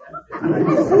home.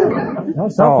 Well,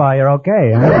 so far you're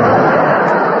okay, huh?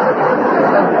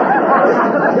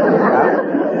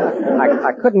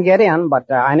 I couldn't get in, but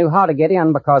I knew how to get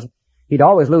in because he'd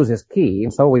always lose his key,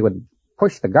 so we would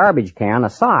push the garbage can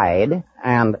aside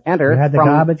and enter. You had the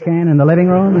garbage can in the living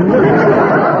room?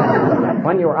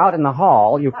 When you were out in the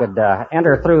hall, you could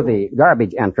enter through the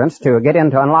garbage entrance to get in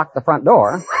to unlock the front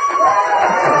door.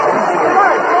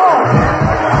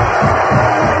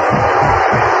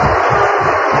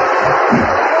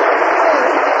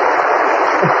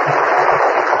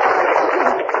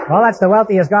 Well, that's the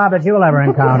wealthiest garbage you'll ever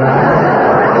encounter.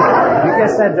 You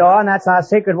just said door, and that's our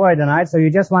secret word tonight, so you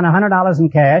just won $100 in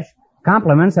cash.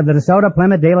 Compliments of the DeSoto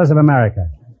Plymouth Dealers of America.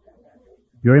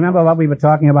 Do you remember what we were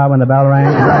talking about when the bell rang?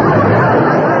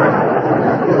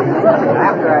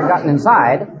 After I'd gotten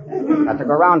inside, I took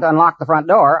her around to unlock the front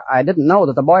door. I didn't know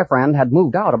that the boyfriend had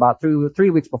moved out about 3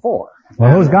 weeks before.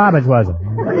 Well, whose garbage was it?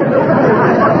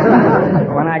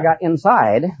 When I got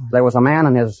inside, there was a man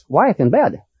and his wife in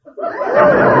bed.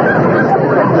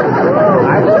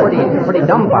 I was pretty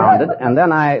dumbfounded, and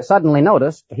then I suddenly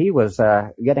noticed he was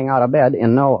getting out of bed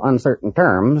in no uncertain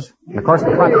terms. And of course,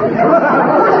 the front...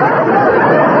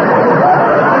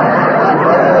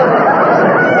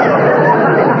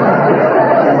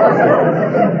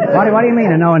 What do you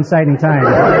mean, no inciting time? I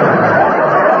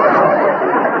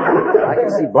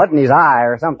could see blood in his eye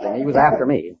or something. He was after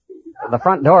me. The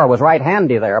front door was right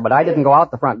handy there, but I didn't go out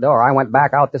the front door. I went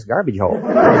back out this garbage hole.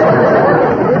 Well,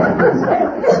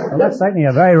 that's certainly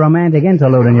a very romantic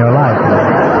interlude in your life.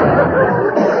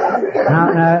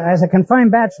 Now, as a confirmed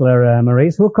bachelor,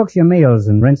 Maurice, who cooks your meals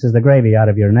and rinses the gravy out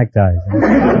of your neckties?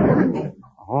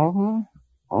 Oh,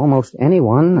 almost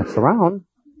anyone that's around.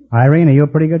 Irene, are you a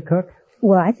pretty good cook?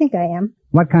 Well, I think I am.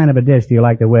 What kind of a dish do you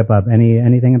like to whip up?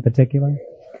 Anything in particular?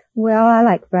 Well, I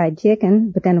like fried chicken,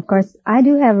 but then, of course, I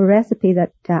do have a recipe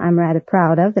that I'm rather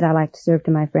proud of that I like to serve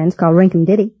to my friends called Rinkum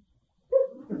Ditty.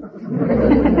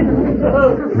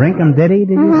 Rinkum Ditty,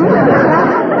 did you say?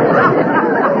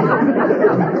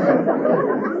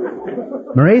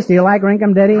 Maurice, do you like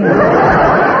Rinkum Ditty?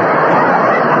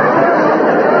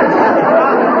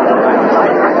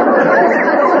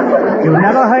 You've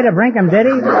never heard of Rinkum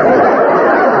Ditty?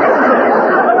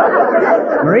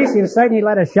 Maurice, you've certainly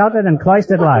led a sheltered and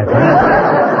cloistered life.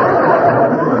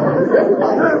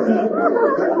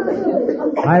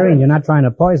 Irene, you're not trying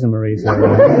to poison Maurice.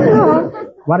 No.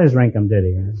 What is Rinkum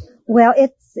Ditty? Well,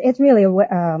 it's really a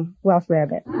Welsh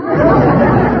rarebit.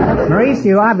 Maurice,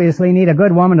 you obviously need a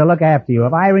good woman to look after you.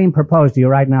 If Irene proposed to you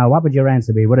right now, what would your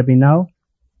answer be? Would it be no?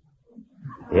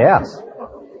 Yes.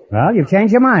 Well, you've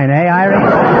changed your mind, eh, Irene?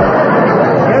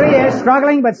 Here he is,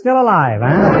 struggling but still alive,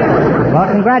 huh? Well,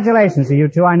 congratulations to you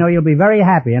two. I know you'll be very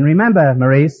happy. And remember,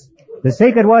 Maurice, the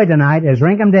secret word tonight is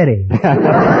Rinkum Ditty. Well,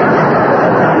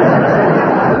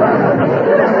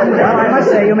 I must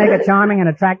say you make a charming and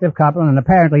attractive couple, and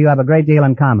apparently you have a great deal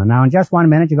in common. Now, in just 1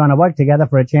 minute, you're going to work together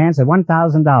for a chance at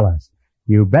 $1,000.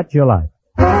 You bet your life.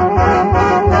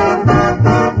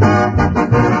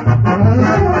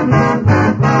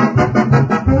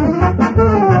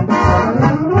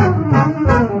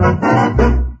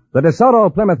 The DeSoto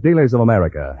Plymouth Dealers of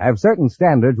America have certain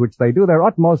standards which they do their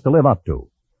utmost to live up to.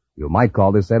 You might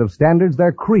call this set of standards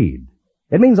their creed.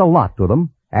 It means a lot to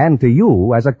them, and to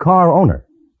you as a car owner.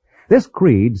 This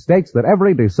creed states that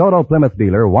every DeSoto Plymouth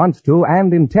dealer wants to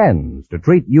and intends to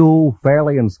treat you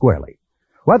fairly and squarely,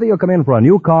 whether you come in for a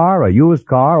new car, a used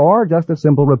car, or just a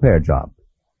simple repair job.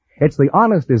 It's the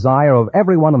honest desire of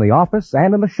everyone in the office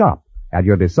and in the shop at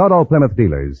your DeSoto Plymouth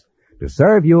dealers to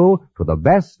serve you to the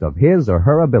best of his or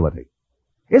her ability.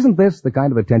 Isn't this the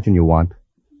kind of attention you want?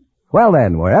 Well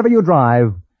then, wherever you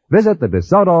drive, visit the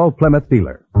DeSoto Plymouth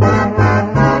dealer.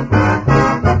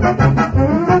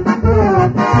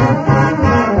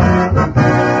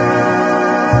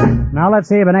 Now let's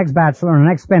see if an ex-bachelor and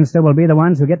an ex-spinster will be the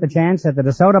ones who get the chance at the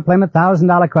DeSoto Plymouth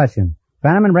 $1,000 question.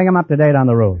 Fenneman, bring them up to date on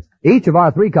the rules. Each of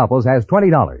our three couples has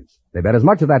 $20. They bet as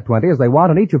much of that 20 as they want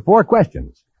on each of 4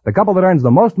 questions. The couple that earns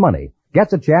the most money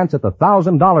gets a chance at the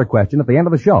 $1,000 question at the end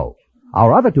of the show.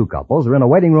 Our other 2 couples are in a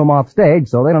waiting room off stage,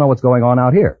 so they don't know what's going on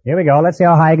out here. Here we go. Let's see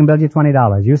how high I can build you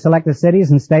 $20. You selected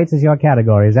cities and states as your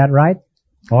category. Is that right?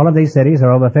 All of these cities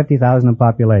are over 50,000 in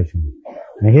population.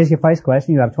 Now here's your first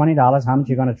question. You have $20. How much are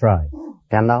you going to try?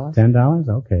 $10. $10?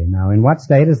 Okay. Now, in what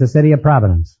state is the city of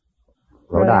Providence?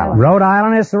 Rhode Island. Rhode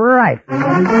Island is right.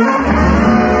 And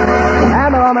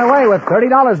they're on their way with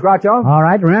 $30, Groucho. All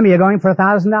right. Remember, you're going for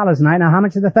 $1,000 tonight. Now, how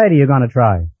much of the 30 are you going to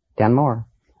try? 10 more.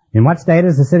 In what state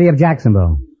is the city of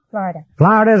Jacksonville? Florida.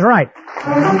 Florida is right.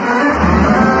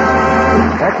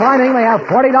 They're climbing. They have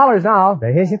 $40 now.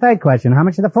 So here's your third question. How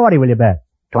much of the 40 will you bet?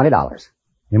 $20.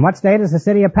 In what state is the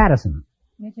city of Patterson?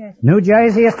 New Jersey. New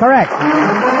Jersey is correct. They're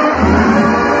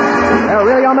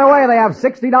really on their way. They have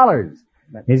 $60.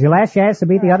 Here's your last chance to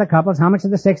beat the other couples. How much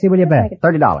of the 60 will you bet?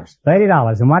 $30.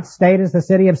 $30. In what state is the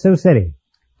city of Sioux City?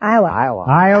 Iowa.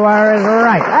 Iowa is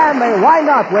right. And they wind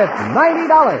up with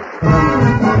 $90.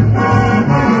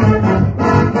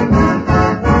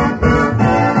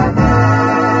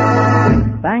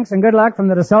 Thanks and good luck from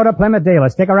the DeSoto Plymouth dealer.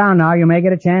 Stick around now. You may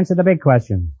get a chance at the big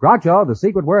question. Groucho, the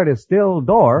secret word is still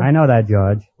door. I know that,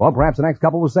 George. Well, perhaps the next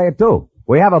couple will say it too.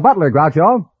 We have a butler,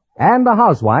 Groucho, and a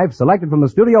housewife selected from the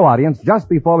studio audience just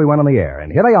before we went on the air.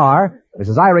 And here they are,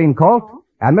 Mrs. Irene Colt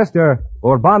and Mr.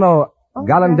 Urbano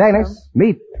Galandanis.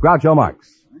 Meet Groucho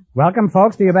Marx. Welcome,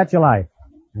 folks, to You Bet Your Life.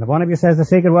 And if one of you says the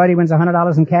secret word, he wins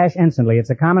 $100 in cash instantly. It's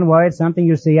a common word, something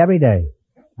you see every day.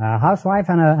 A housewife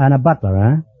and a butler,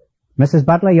 huh? Mrs.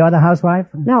 Butler, you're the housewife?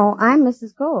 No, I'm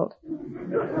Mrs. Gold.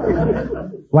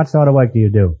 What sort of work do you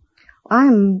do?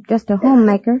 I'm just a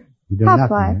homemaker. You do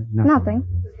Housewife. Nothing.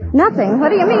 Nothing. What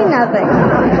do you mean, nothing?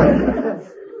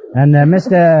 And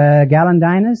Mr.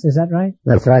 Galandinas, is that right?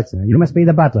 That's right, sir. You must be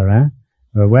the butler, huh?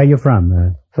 Where are you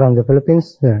from? From the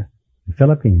Philippines, sir. The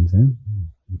Philippines, huh?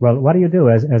 Well, what do you do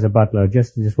as a butler?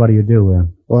 Just what do you do?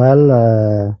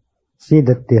 Well, see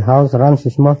that the house runs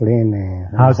smoothly and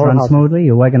House runs smoothly?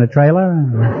 You work in a trailer?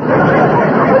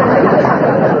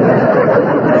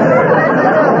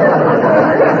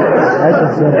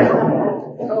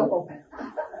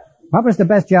 What was the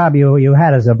best job you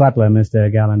had as a butler, Mr.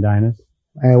 Gallandinus?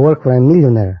 I work for a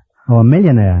millionaire. Oh, a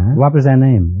millionaire, huh? What was their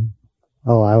name?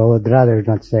 Oh, I would rather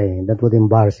not say. That would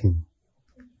embarrass him.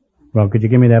 Well, could you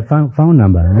give me their phone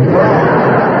number? Huh?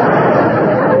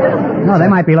 No, they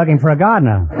might be looking for a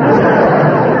gardener.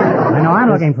 I know I'm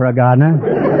looking for a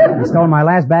gardener. He stole my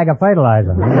last bag of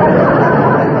fertilizer.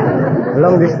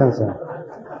 Long distance, sir.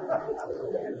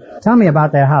 Tell me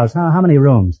about their house. How many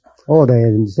rooms? Oh, there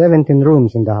are 17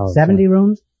 rooms in the house. 70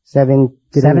 rooms?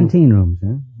 17 rooms,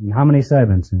 huh? And how many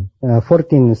servants?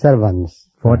 14 servants.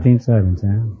 14 servants,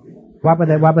 huh? What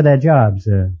were their jobs?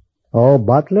 Oh,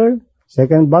 butler,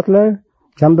 second butler,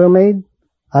 chambermaid,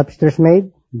 upstairs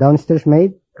maid, downstairs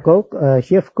maid, cook,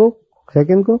 chef cook,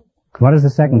 second cook. What does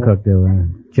the second cook do?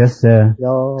 Just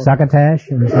succotash?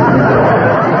 Oh,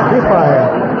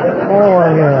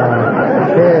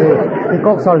 yeah. He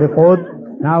cooks all the food.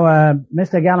 Now,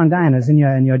 Mr. Gallandinus, in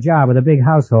your job with a big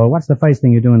household, what's the first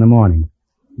thing you do in the morning?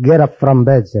 Get up from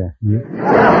bed, sir.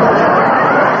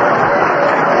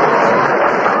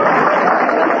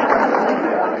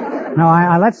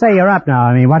 No, let's say you're up now.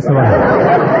 I mean, what's the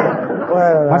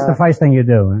first thing you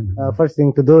do? First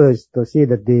thing to do is to see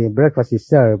that the breakfast is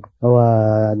served.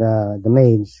 The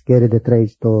maids carry the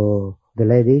trays to the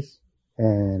ladies,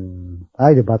 and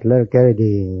I, the butler, carry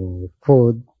the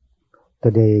food to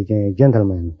the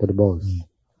gentleman, to the boss.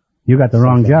 You got the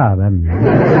wrong job, haven't you?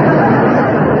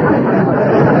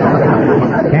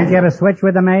 Can't you have a switch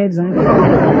with the maids? Eh?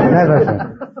 Never,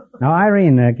 sir. Now,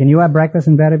 Irene, can you have breakfast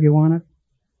in bed if you want it?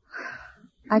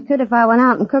 I could if I went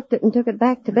out and cooked it and took it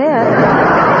back to bed.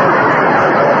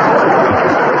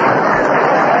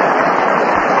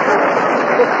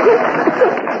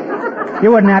 You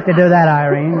wouldn't have to do that,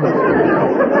 Irene.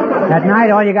 At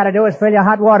night, all you got to do is fill your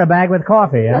hot water bag with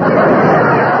coffee. Huh?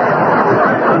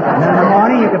 And in the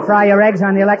morning, you could fry your eggs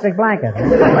on the electric blanket.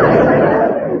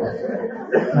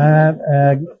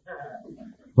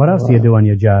 What else do you do on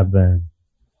your job,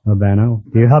 Urbano?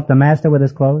 Do you help the master with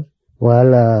his clothes?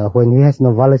 Well, when he has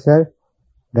no valet, sir,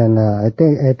 then I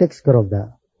take care of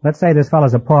that. Let's say this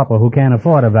fellow's a pauper who can't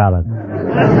afford a valet.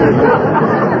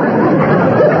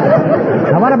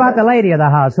 Now, what about the lady of the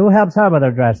house? Who helps her with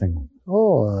her dressing?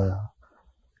 Oh,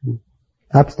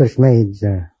 upstairs maid,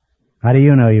 sir. How do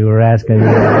you know, you rascal?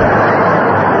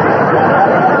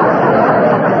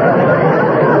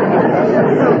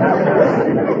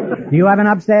 Do you have an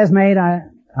upstairs maid,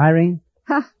 Irene?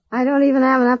 Huh, I don't even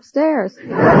have an upstairs. I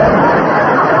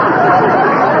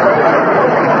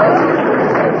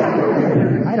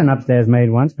had an upstairs maid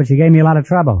once, but she gave me a lot of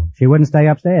trouble. She wouldn't stay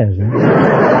upstairs.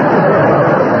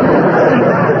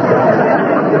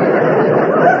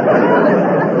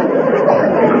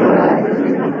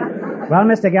 Well,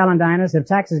 Mr. Gallandinus, if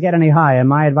taxes get any higher,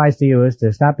 my advice to you is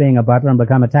to stop being a butler and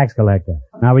become a tax collector.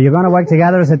 Now, you're going to work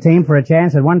together as a team for a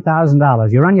chance at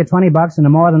 $1,000. You run your $20 into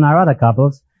more than our other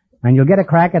couples, and you'll get a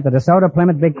crack at the DeSoto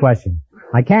Plymouth Big Question.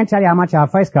 I can't tell you how much our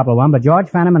first couple won, but George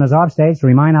Fenneman is off stage to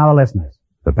remind our listeners.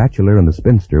 The Bachelor and the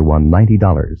Spinster won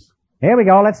 $90. Here we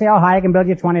go. Let's see how high I can build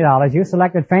you $20. You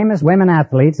selected famous women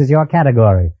athletes as your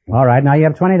category. All right, now you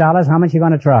have $20. How much you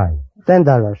going to try?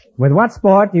 $10. With what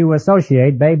sport do you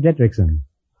associate Babe Dietrichson?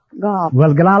 Golf.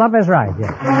 Well, golf is right, yes.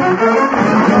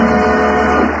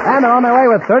 And they're on their way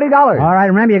with $30. All right,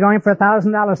 remember, you're going for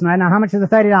 $1,000 tonight. Now, how much of the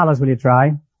 $30 will you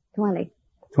try? 20.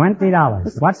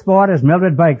 $20. What sport is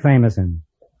Mildred Burke famous in?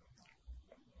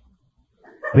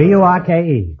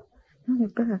 B-U-R-K-E.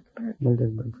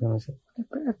 Mildred Burke.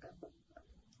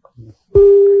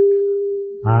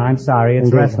 I'm sorry,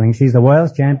 it's wrestling. She's the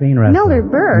world's champion wrestler. Mildred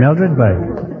Burke? Mildred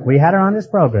Burke. We had her on this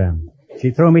program.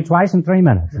 She threw me twice in 3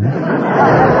 minutes. They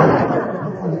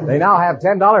now have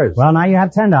 $10. Well, now you have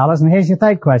 $10, and here's your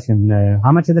third question.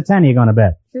 How much of the 10 are you going to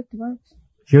bet? Shoot the works.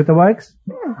 Shoot the works?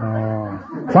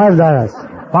 $5.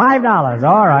 $5,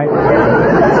 all right.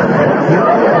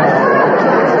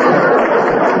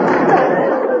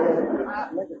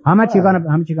 How much you gonna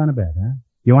bet, huh?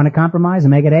 You want to compromise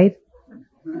and make it $8?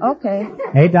 Okay.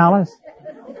 $8?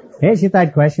 Here's your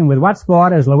third question. With what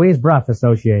sport is Louise Brough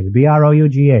associated?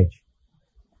 B-R-O-U-G-H.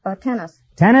 Tennis.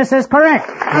 Tennis is correct.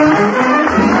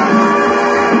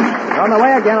 On the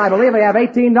way again, I believe they have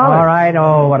 $18. All right.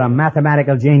 Oh, what a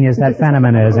mathematical genius that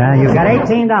Fenneman is, huh? You've got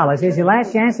 $18. Here's your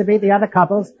last chance to beat the other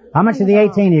couples. How much of the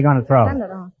 18 are you going to throw? Send it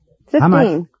on. 15. How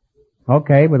much?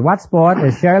 Okay, with what sport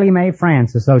is Shirley Mae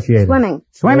France associated? Swimming.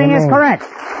 Swimming is correct.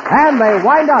 And they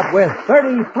wind up with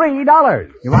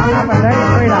 $33. You wound up with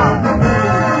 $33.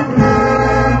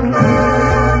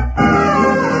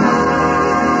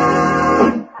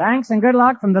 Thanks and good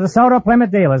luck from the DeSoto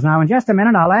Plymouth dealers. Now, in just a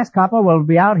minute, our last couple will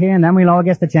be out here, and then we'll all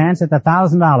get the chance at the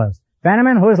 $1,000.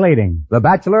 Fenneman, who's leading? The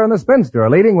Bachelor and the Spinster are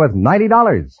leading with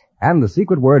 $90. And the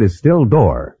secret word is still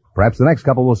door. Perhaps the next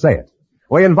couple will say it.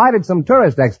 We invited some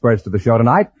tourist experts to the show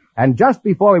tonight, and just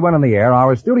before we went on the air,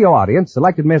 our studio audience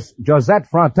selected Miss Josette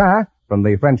Frontin from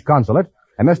the French consulate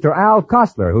and Mr. Al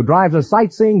Kostler, who drives a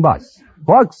sightseeing bus.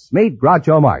 Folks, meet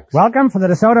Groucho Marx. Welcome for the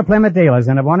DeSoto Plymouth dealers,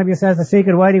 and if one of you says the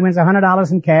secret word, he wins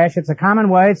 $100 in cash. It's a common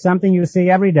word, something you see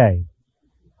every day.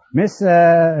 Miss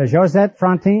Josette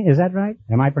Frontin, is that right?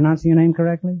 Am I pronouncing your name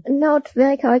correctly? Not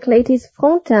very correctly. It is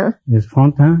Frontin. Is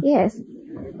Frontin? Yes.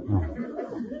 Oh.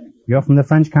 You're from the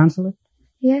French consulate?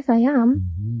 Yes, I am.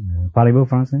 Parlez-vous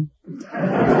français?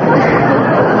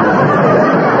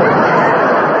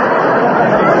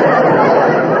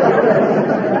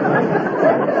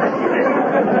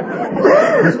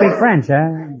 You speak French,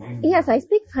 Yes, I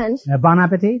speak French. Bon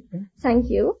appetit.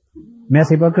 Thank you.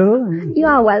 Merci beaucoup. You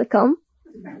are welcome.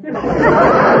 I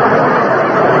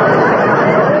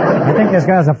think this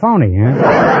girl's a phony, huh?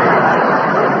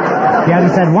 She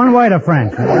hasn't said one word of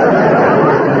French.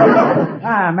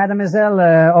 Mademoiselle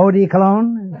Eau de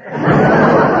Cologne?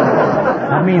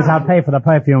 That means I'll pay for the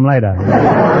perfume later.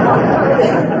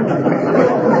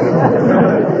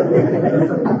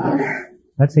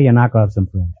 Let's see you knock off some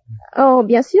French. Oh,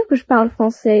 bien sûr que je parle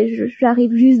français.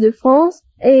 J'arrive juste de France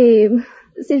et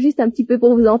c'est juste un petit peu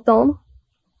pour vous entendre.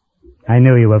 I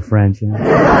knew you were French. Yeah.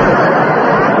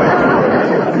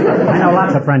 I know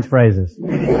lots of French phrases.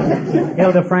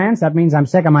 Ile de France, that means I'm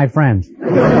sick of my friends.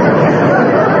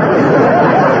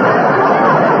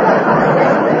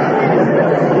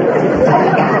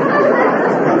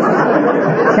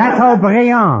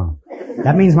 Chateaubriand,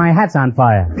 that means my hat's on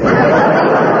fire.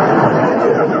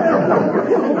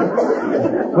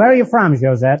 Where are you from,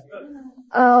 Josette?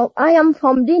 I am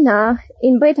from Dinah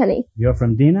in Brittany. You're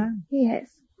from Dinah? Yes.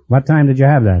 What time did you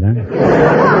have that, huh?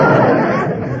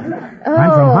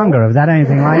 I'm from Hungary. Is that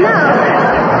anything like that?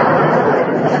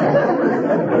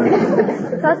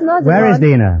 No. That's not Where is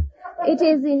Dinah? It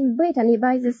is in Brittany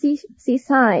by the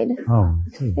seaside. Oh, I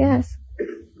see. Yes.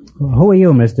 Who are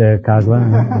you, Mr. Kosler?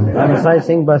 I'm a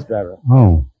sightseeing bus driver.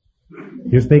 Oh.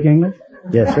 You speak English?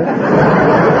 Yes, sir.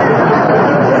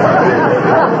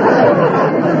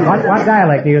 What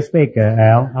dialect do you speak,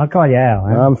 Al? I'll call you Al.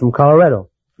 Huh? I'm from Colorado,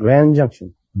 Grand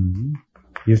Junction. Mm-hmm.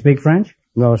 You speak French?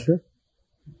 No, sir.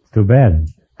 It's too bad.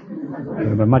 It would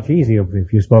have been much easier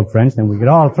if you spoke French, then we could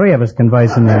all three of us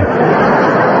converse in the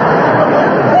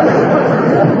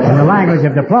language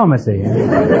of diplomacy.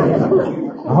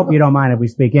 I hope you don't mind if we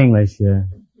speak English.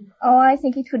 Oh, I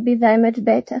think it would be very much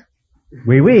better.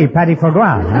 Oui, patty foie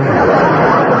gras. Huh?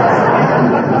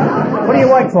 What do you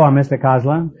work for, Mr.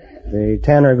 Kosler? The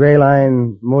Tanner Gray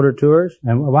Line Motor Tours.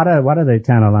 And what are the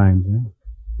Tanner lines? Huh?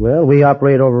 Well, we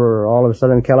operate over all of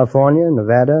Southern California,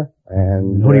 Nevada,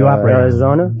 and who do you operate?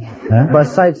 Arizona. Huh?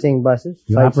 Bus sightseeing buses.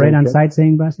 You operate on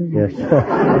sightseeing buses? Yes.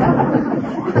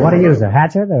 What do you use, a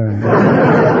hatchet or?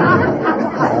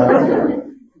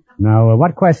 Now,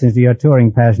 what questions do your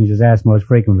touring passengers ask most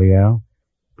frequently, Al?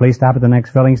 Please stop at the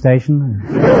next filling station.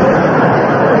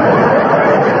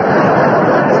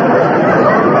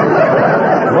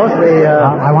 Mostly,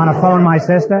 I want to phone my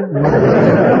sister.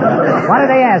 What do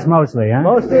they ask mostly, huh?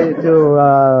 Mostly to,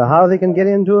 how they can get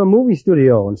into a movie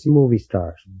studio and see movie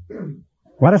stars.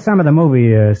 What are some of the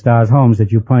movie stars' homes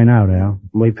that you point out, Al?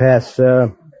 We pass,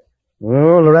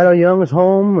 Loretta Young's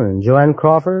home, and Joanne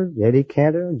Crawford, Eddie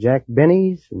Cantor, Jack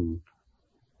Benny's, and,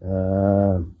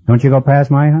 Don't you go past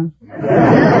my house?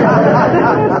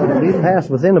 We pass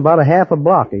within about a half a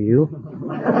block of you.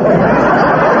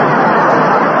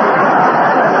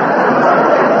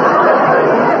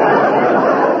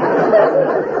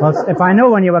 Well, if I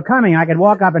knew when you were coming, I could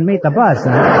walk up and meet the bus.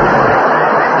 Huh?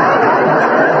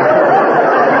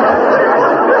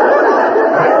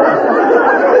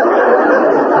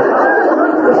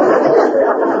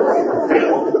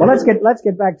 Well, let's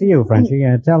get back to you, Frenchie.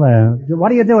 What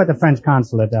do you do at the French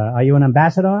consulate? Are you an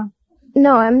ambassador?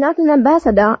 No, I'm not an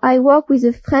ambassador. I work with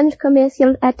the French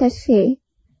commercial attaché.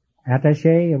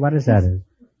 Attaché? What is that? Is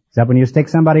that when you stick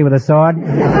somebody with a sword?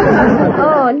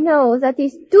 Oh, no, that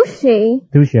is touché.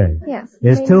 Touché. Yes.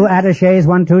 Is two attachés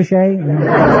one touché?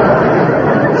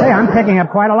 Say, I'm picking up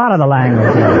quite a lot of the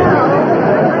language.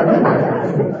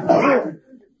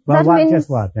 Well, That means just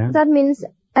what? Huh? That means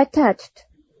attached.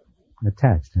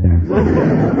 Attached. Yeah.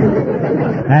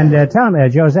 And tell me,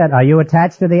 Josette, are you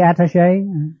attached to the attaché?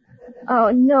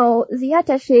 Oh, no. The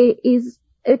attaché is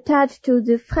attached to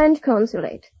the French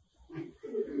consulate.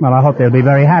 Well, I hope they'll be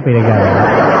very happy together.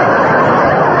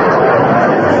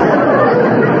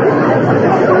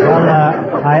 Well,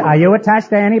 are you attached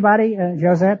to anybody,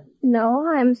 Josette? No,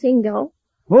 I'm single.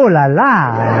 Ooh la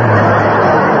la!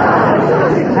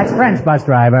 That's French, bus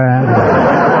driver.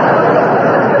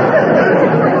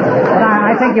 But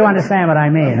I think you understand what I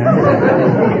mean.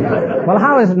 Huh? Well,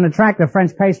 how is an attractive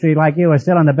French pastry like you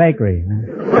still in the bakery?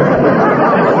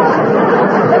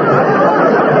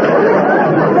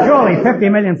 Surely 50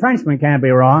 million Frenchmen can't be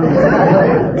wrong.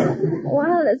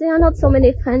 Well, there are not so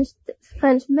many French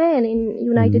men in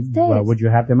United States. Well, would you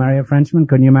have to marry a Frenchman?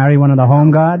 Couldn't you marry one of the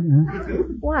home guard? Huh?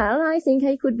 Well, I think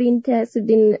I could be interested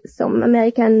in some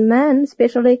American man,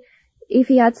 especially if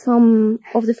he had some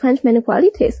of the Frenchman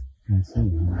qualities. I see.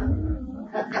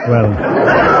 Well...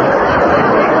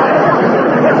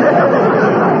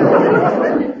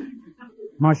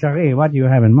 Mon chéri, what do you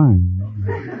have in mind?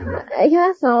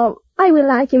 Yeah, so I would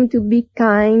like him to be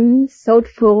kind,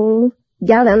 thoughtful,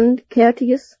 gallant,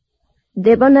 courteous,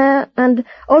 debonair, and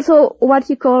also what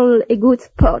you call a good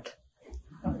sport.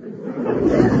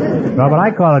 Well, what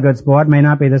I call a good sport may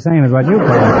not be the same as what you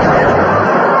call it.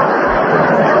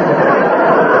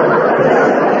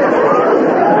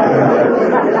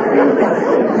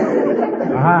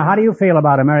 How do you feel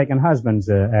about American husbands,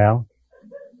 Al?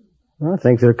 I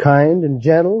think they're kind and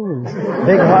gentle and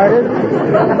big-hearted,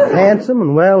 handsome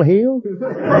and well-heeled.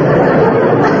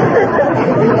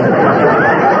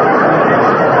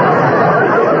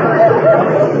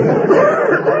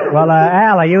 Well,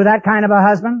 Al, are you that kind of a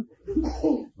husband?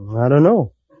 I don't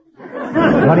know.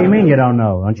 What do you mean you don't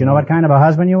know? Don't you know what kind of a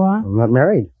husband you are? I'm not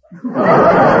married.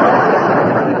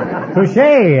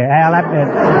 Touché, Al.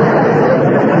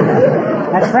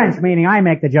 That's French, meaning I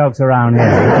make the jokes around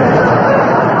here.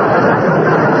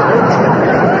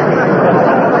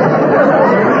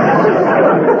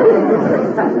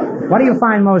 What do you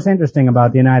find most interesting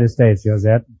about the United States,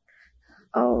 Josette?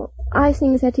 Oh, I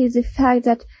think that is the fact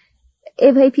that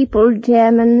every people,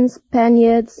 Germans,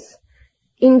 Spaniards,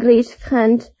 English,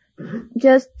 French,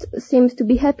 just seems to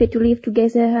be happy to live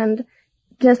together and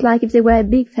just like if they were a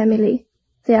big family.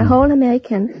 They are all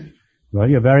American. Well,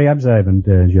 you're very observant,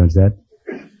 Josette.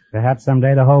 Perhaps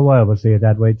someday the whole world will see it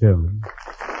that way, too.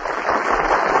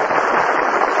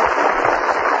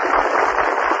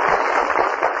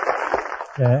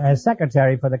 As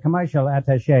secretary for the commercial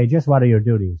attaché, just what are your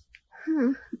duties?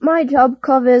 My job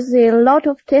covers a lot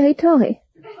of territory.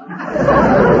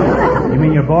 You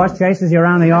mean your boss chases you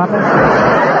around the office?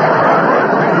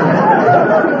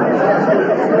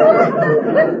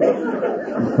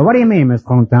 Well, what do you mean, Miss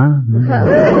Fontaine?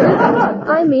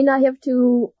 I mean, I have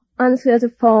to answer the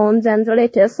phones and the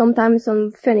letters, sometimes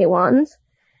some funny ones.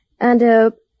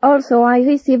 And also, I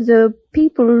receive the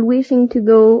people wishing to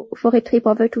go for a trip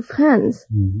over to France.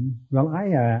 Mm-hmm. Well,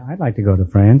 I'd like to go to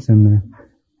France, and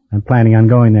I'm planning on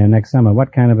going there next summer.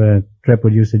 What kind of a trip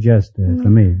would you suggest for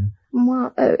me?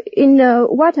 In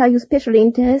what are you specially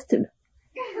interested?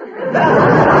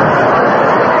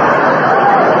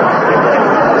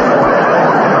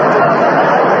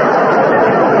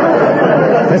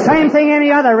 The same thing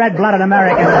any other red-blooded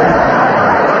American.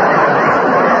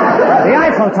 The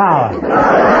Eiffel Tower.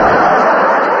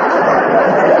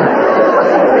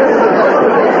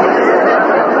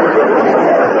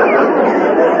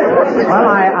 Well,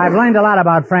 I've learned a lot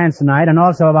about France tonight and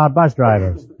also about bus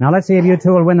drivers. Now let's see if you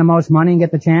two will win the most money and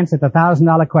get the chance at the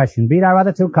 $1,000 question. Beat our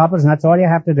other two couples, and that's all you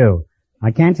have to do.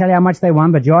 I can't tell you how much they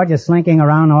won, but George is slinking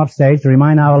around off stage to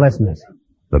remind our listeners.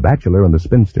 The Bachelor and the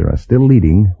Spinster are still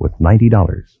leading with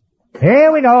 $90.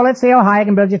 Here we go. Let's see how high I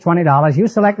can build you $20. You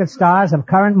selected stars of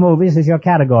current movies as your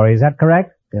category. Is that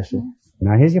correct? Yes, sir.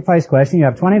 Now here's your first question. You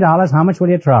have $20. How much will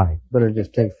you try? Better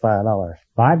just take $5.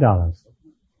 $5.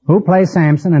 Who plays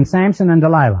Samson and Samson and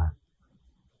Delilah?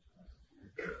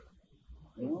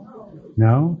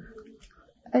 No?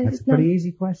 That's a pretty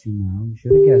easy question now. You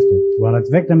should have guessed it. Well, it's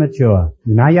Victor Mature.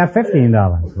 Now you have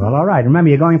 $15. Well, all right. Remember,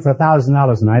 you're going for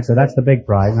 $1,000 tonight, so that's the big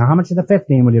prize. Now, how much of the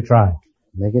 15 will you try?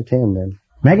 Make it 10, then.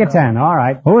 Make it 10. All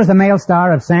right. Who is the male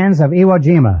star of Sands of Iwo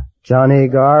Jima? John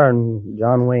Agar and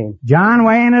John Wayne. John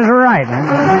Wayne is right. Huh?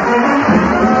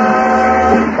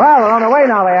 Well, we're on the way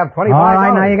now. They have $25. All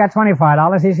right, now you got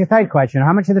 $25. Here's your third question.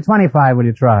 How much of the 25 will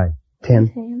you try?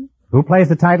 10. Who plays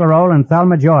the title role in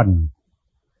Thelma Jordan?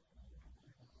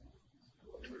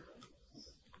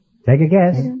 Take a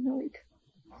guess. I don't know it.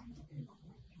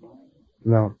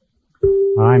 No.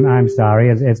 I'm sorry.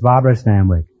 It's Barbara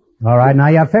Stanwyck. All right, now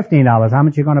you have $15. How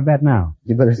much you going to bet now?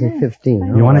 You better say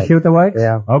 15. You want to shoot the works?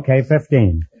 Yeah. Okay,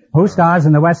 15. Who stars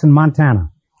in the Western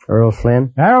Montana? Earl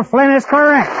Flynn. Errol Flynn is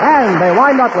correct. And they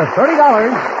wind up with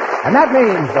 $30. And that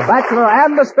means the Bachelor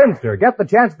and the Spinster get the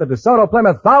chance at the DeSoto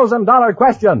Plymouth $1,000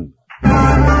 question.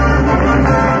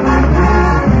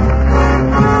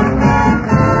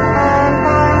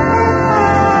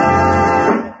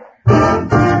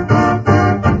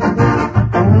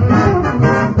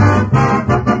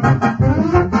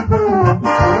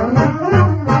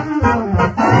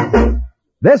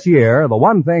 This year, the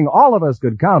one thing all of us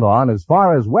could count on as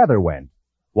far as weather went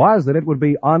was that it would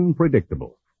be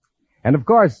unpredictable. And of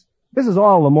course, this is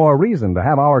all the more reason to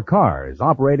have our cars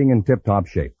operating in tip-top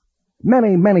shape.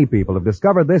 Many people have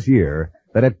discovered this year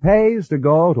that it pays to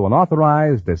go to an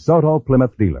authorized DeSoto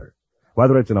Plymouth dealer,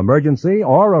 whether it's an emergency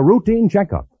or a routine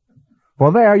checkup.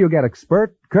 For there you get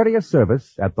expert, courteous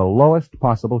service at the lowest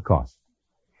possible cost.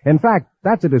 In fact,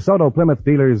 that's a DeSoto Plymouth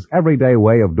dealer's everyday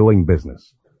way of doing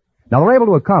business. Now, they're able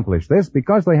to accomplish this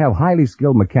because they have highly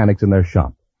skilled mechanics in their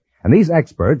shop. And these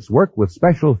experts work with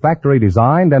special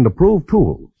factory-designed and approved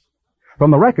tools.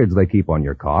 From the records they keep on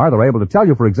your car, they're able to tell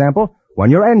you, for example, when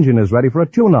your engine is ready for a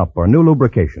tune-up or new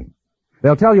lubrication.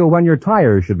 They'll tell you when your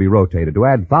tires should be rotated to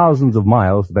add thousands of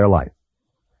miles to their life.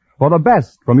 For the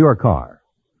best from your car,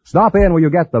 stop in where you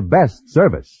get the best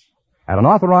service at an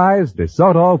authorized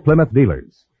DeSoto Plymouth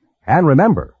dealers. And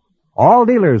remember, all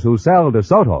dealers who sell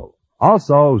DeSoto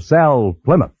also sell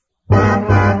Plymouth.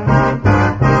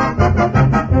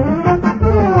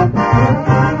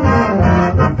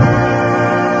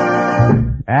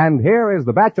 And here is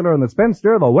the Bachelor and the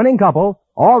Spinster, the winning couple,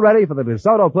 all ready for the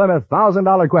DeSoto Plymouth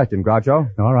 $1,000 question, Groucho.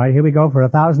 All right, here we go for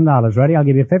 $1,000. Ready? I'll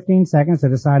give you 15 seconds to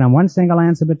decide on one single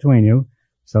answer between you.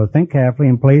 So think carefully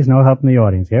and please no help from the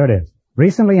audience. Here it is.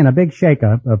 Recently, in a big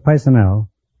shakeup of personnel,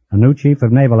 a new chief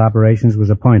of naval operations was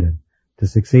appointed to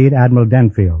succeed Admiral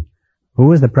Denfield.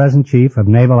 Who is the present chief of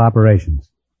naval operations?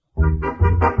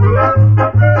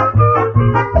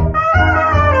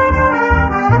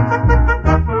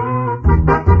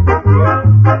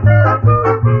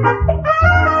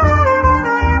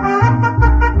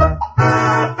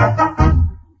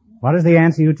 What is the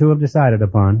answer you two have decided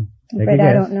upon? I'm afraid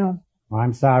I don't know.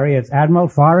 I'm sorry, it's Admiral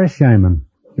Forrest Sherman.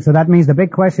 So that means the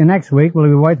big question next week will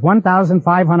be worth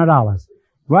 $1,500.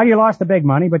 Well, you lost the big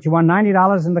money, but you won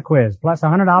 $90 in the quiz, plus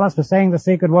 $100 for saying the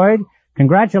secret word.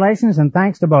 Congratulations and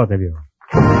thanks to both of you.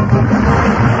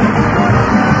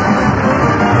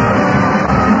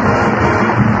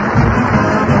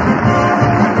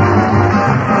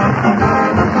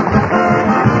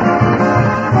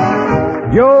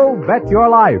 You Bet Your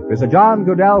Life is a John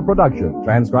Goodell production,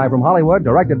 transcribed from Hollywood,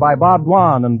 directed by Bob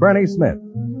Dwan and Bernie Smith.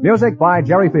 Music by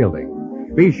Jerry Fielding.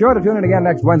 Be sure to tune in again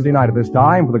next Wednesday night at this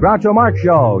time for the Groucho Marx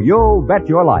Show, You Bet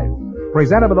Your Life,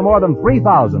 presented by the more than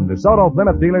 3,000 DeSoto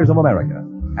Plymouth dealers of America.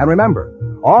 And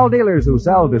remember, all dealers who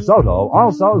sell DeSoto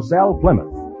also sell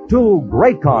Plymouth. Two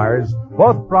great cars,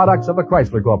 both products of the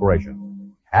Chrysler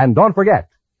Corporation. And don't forget,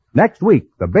 next week,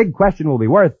 the big question will be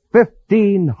worth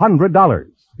 $1,500.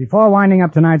 Before winding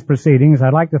up tonight's proceedings,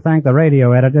 I'd like to thank the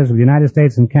radio editors of the United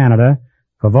States and Canada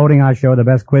for voting our show the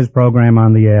best quiz program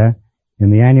on the air in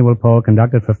the annual poll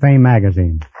conducted for Fame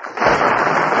magazine.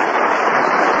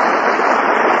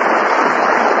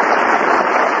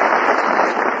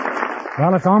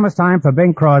 Well, it's almost time for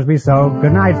Bing Crosby, so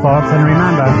good night, folks, and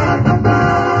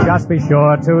remember, just be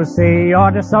sure to see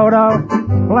your DeSoto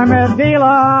Plymouth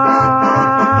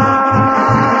dealer.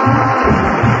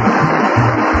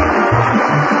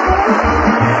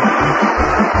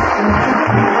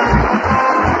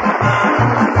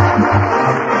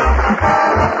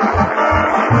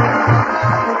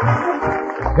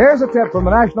 Here's a tip from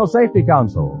the National Safety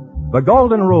Council. The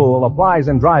golden rule applies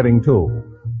in driving, too.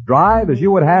 Drive as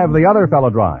you would have the other fellow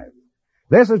drive.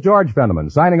 This is George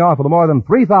Fenneman signing off for the more than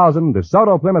 3,000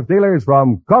 DeSoto Plymouth dealers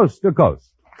from coast to coast.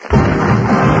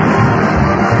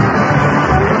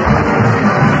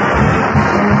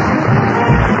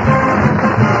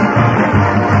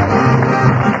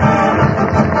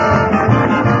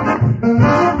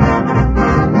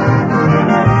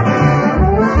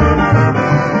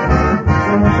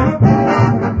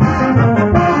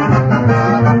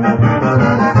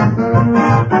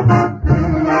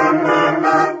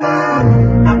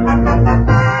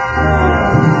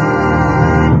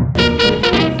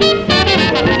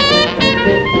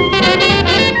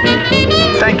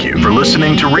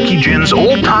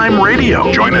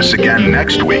 Radio. Join us again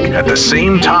next week at the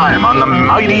same time on the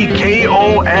mighty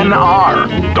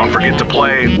KONR. Don't forget to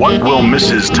play What Will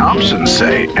Mrs. Thompson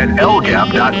Say at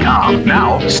lgap.com.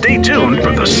 Now, stay tuned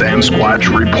for the Sasquatch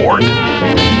Report.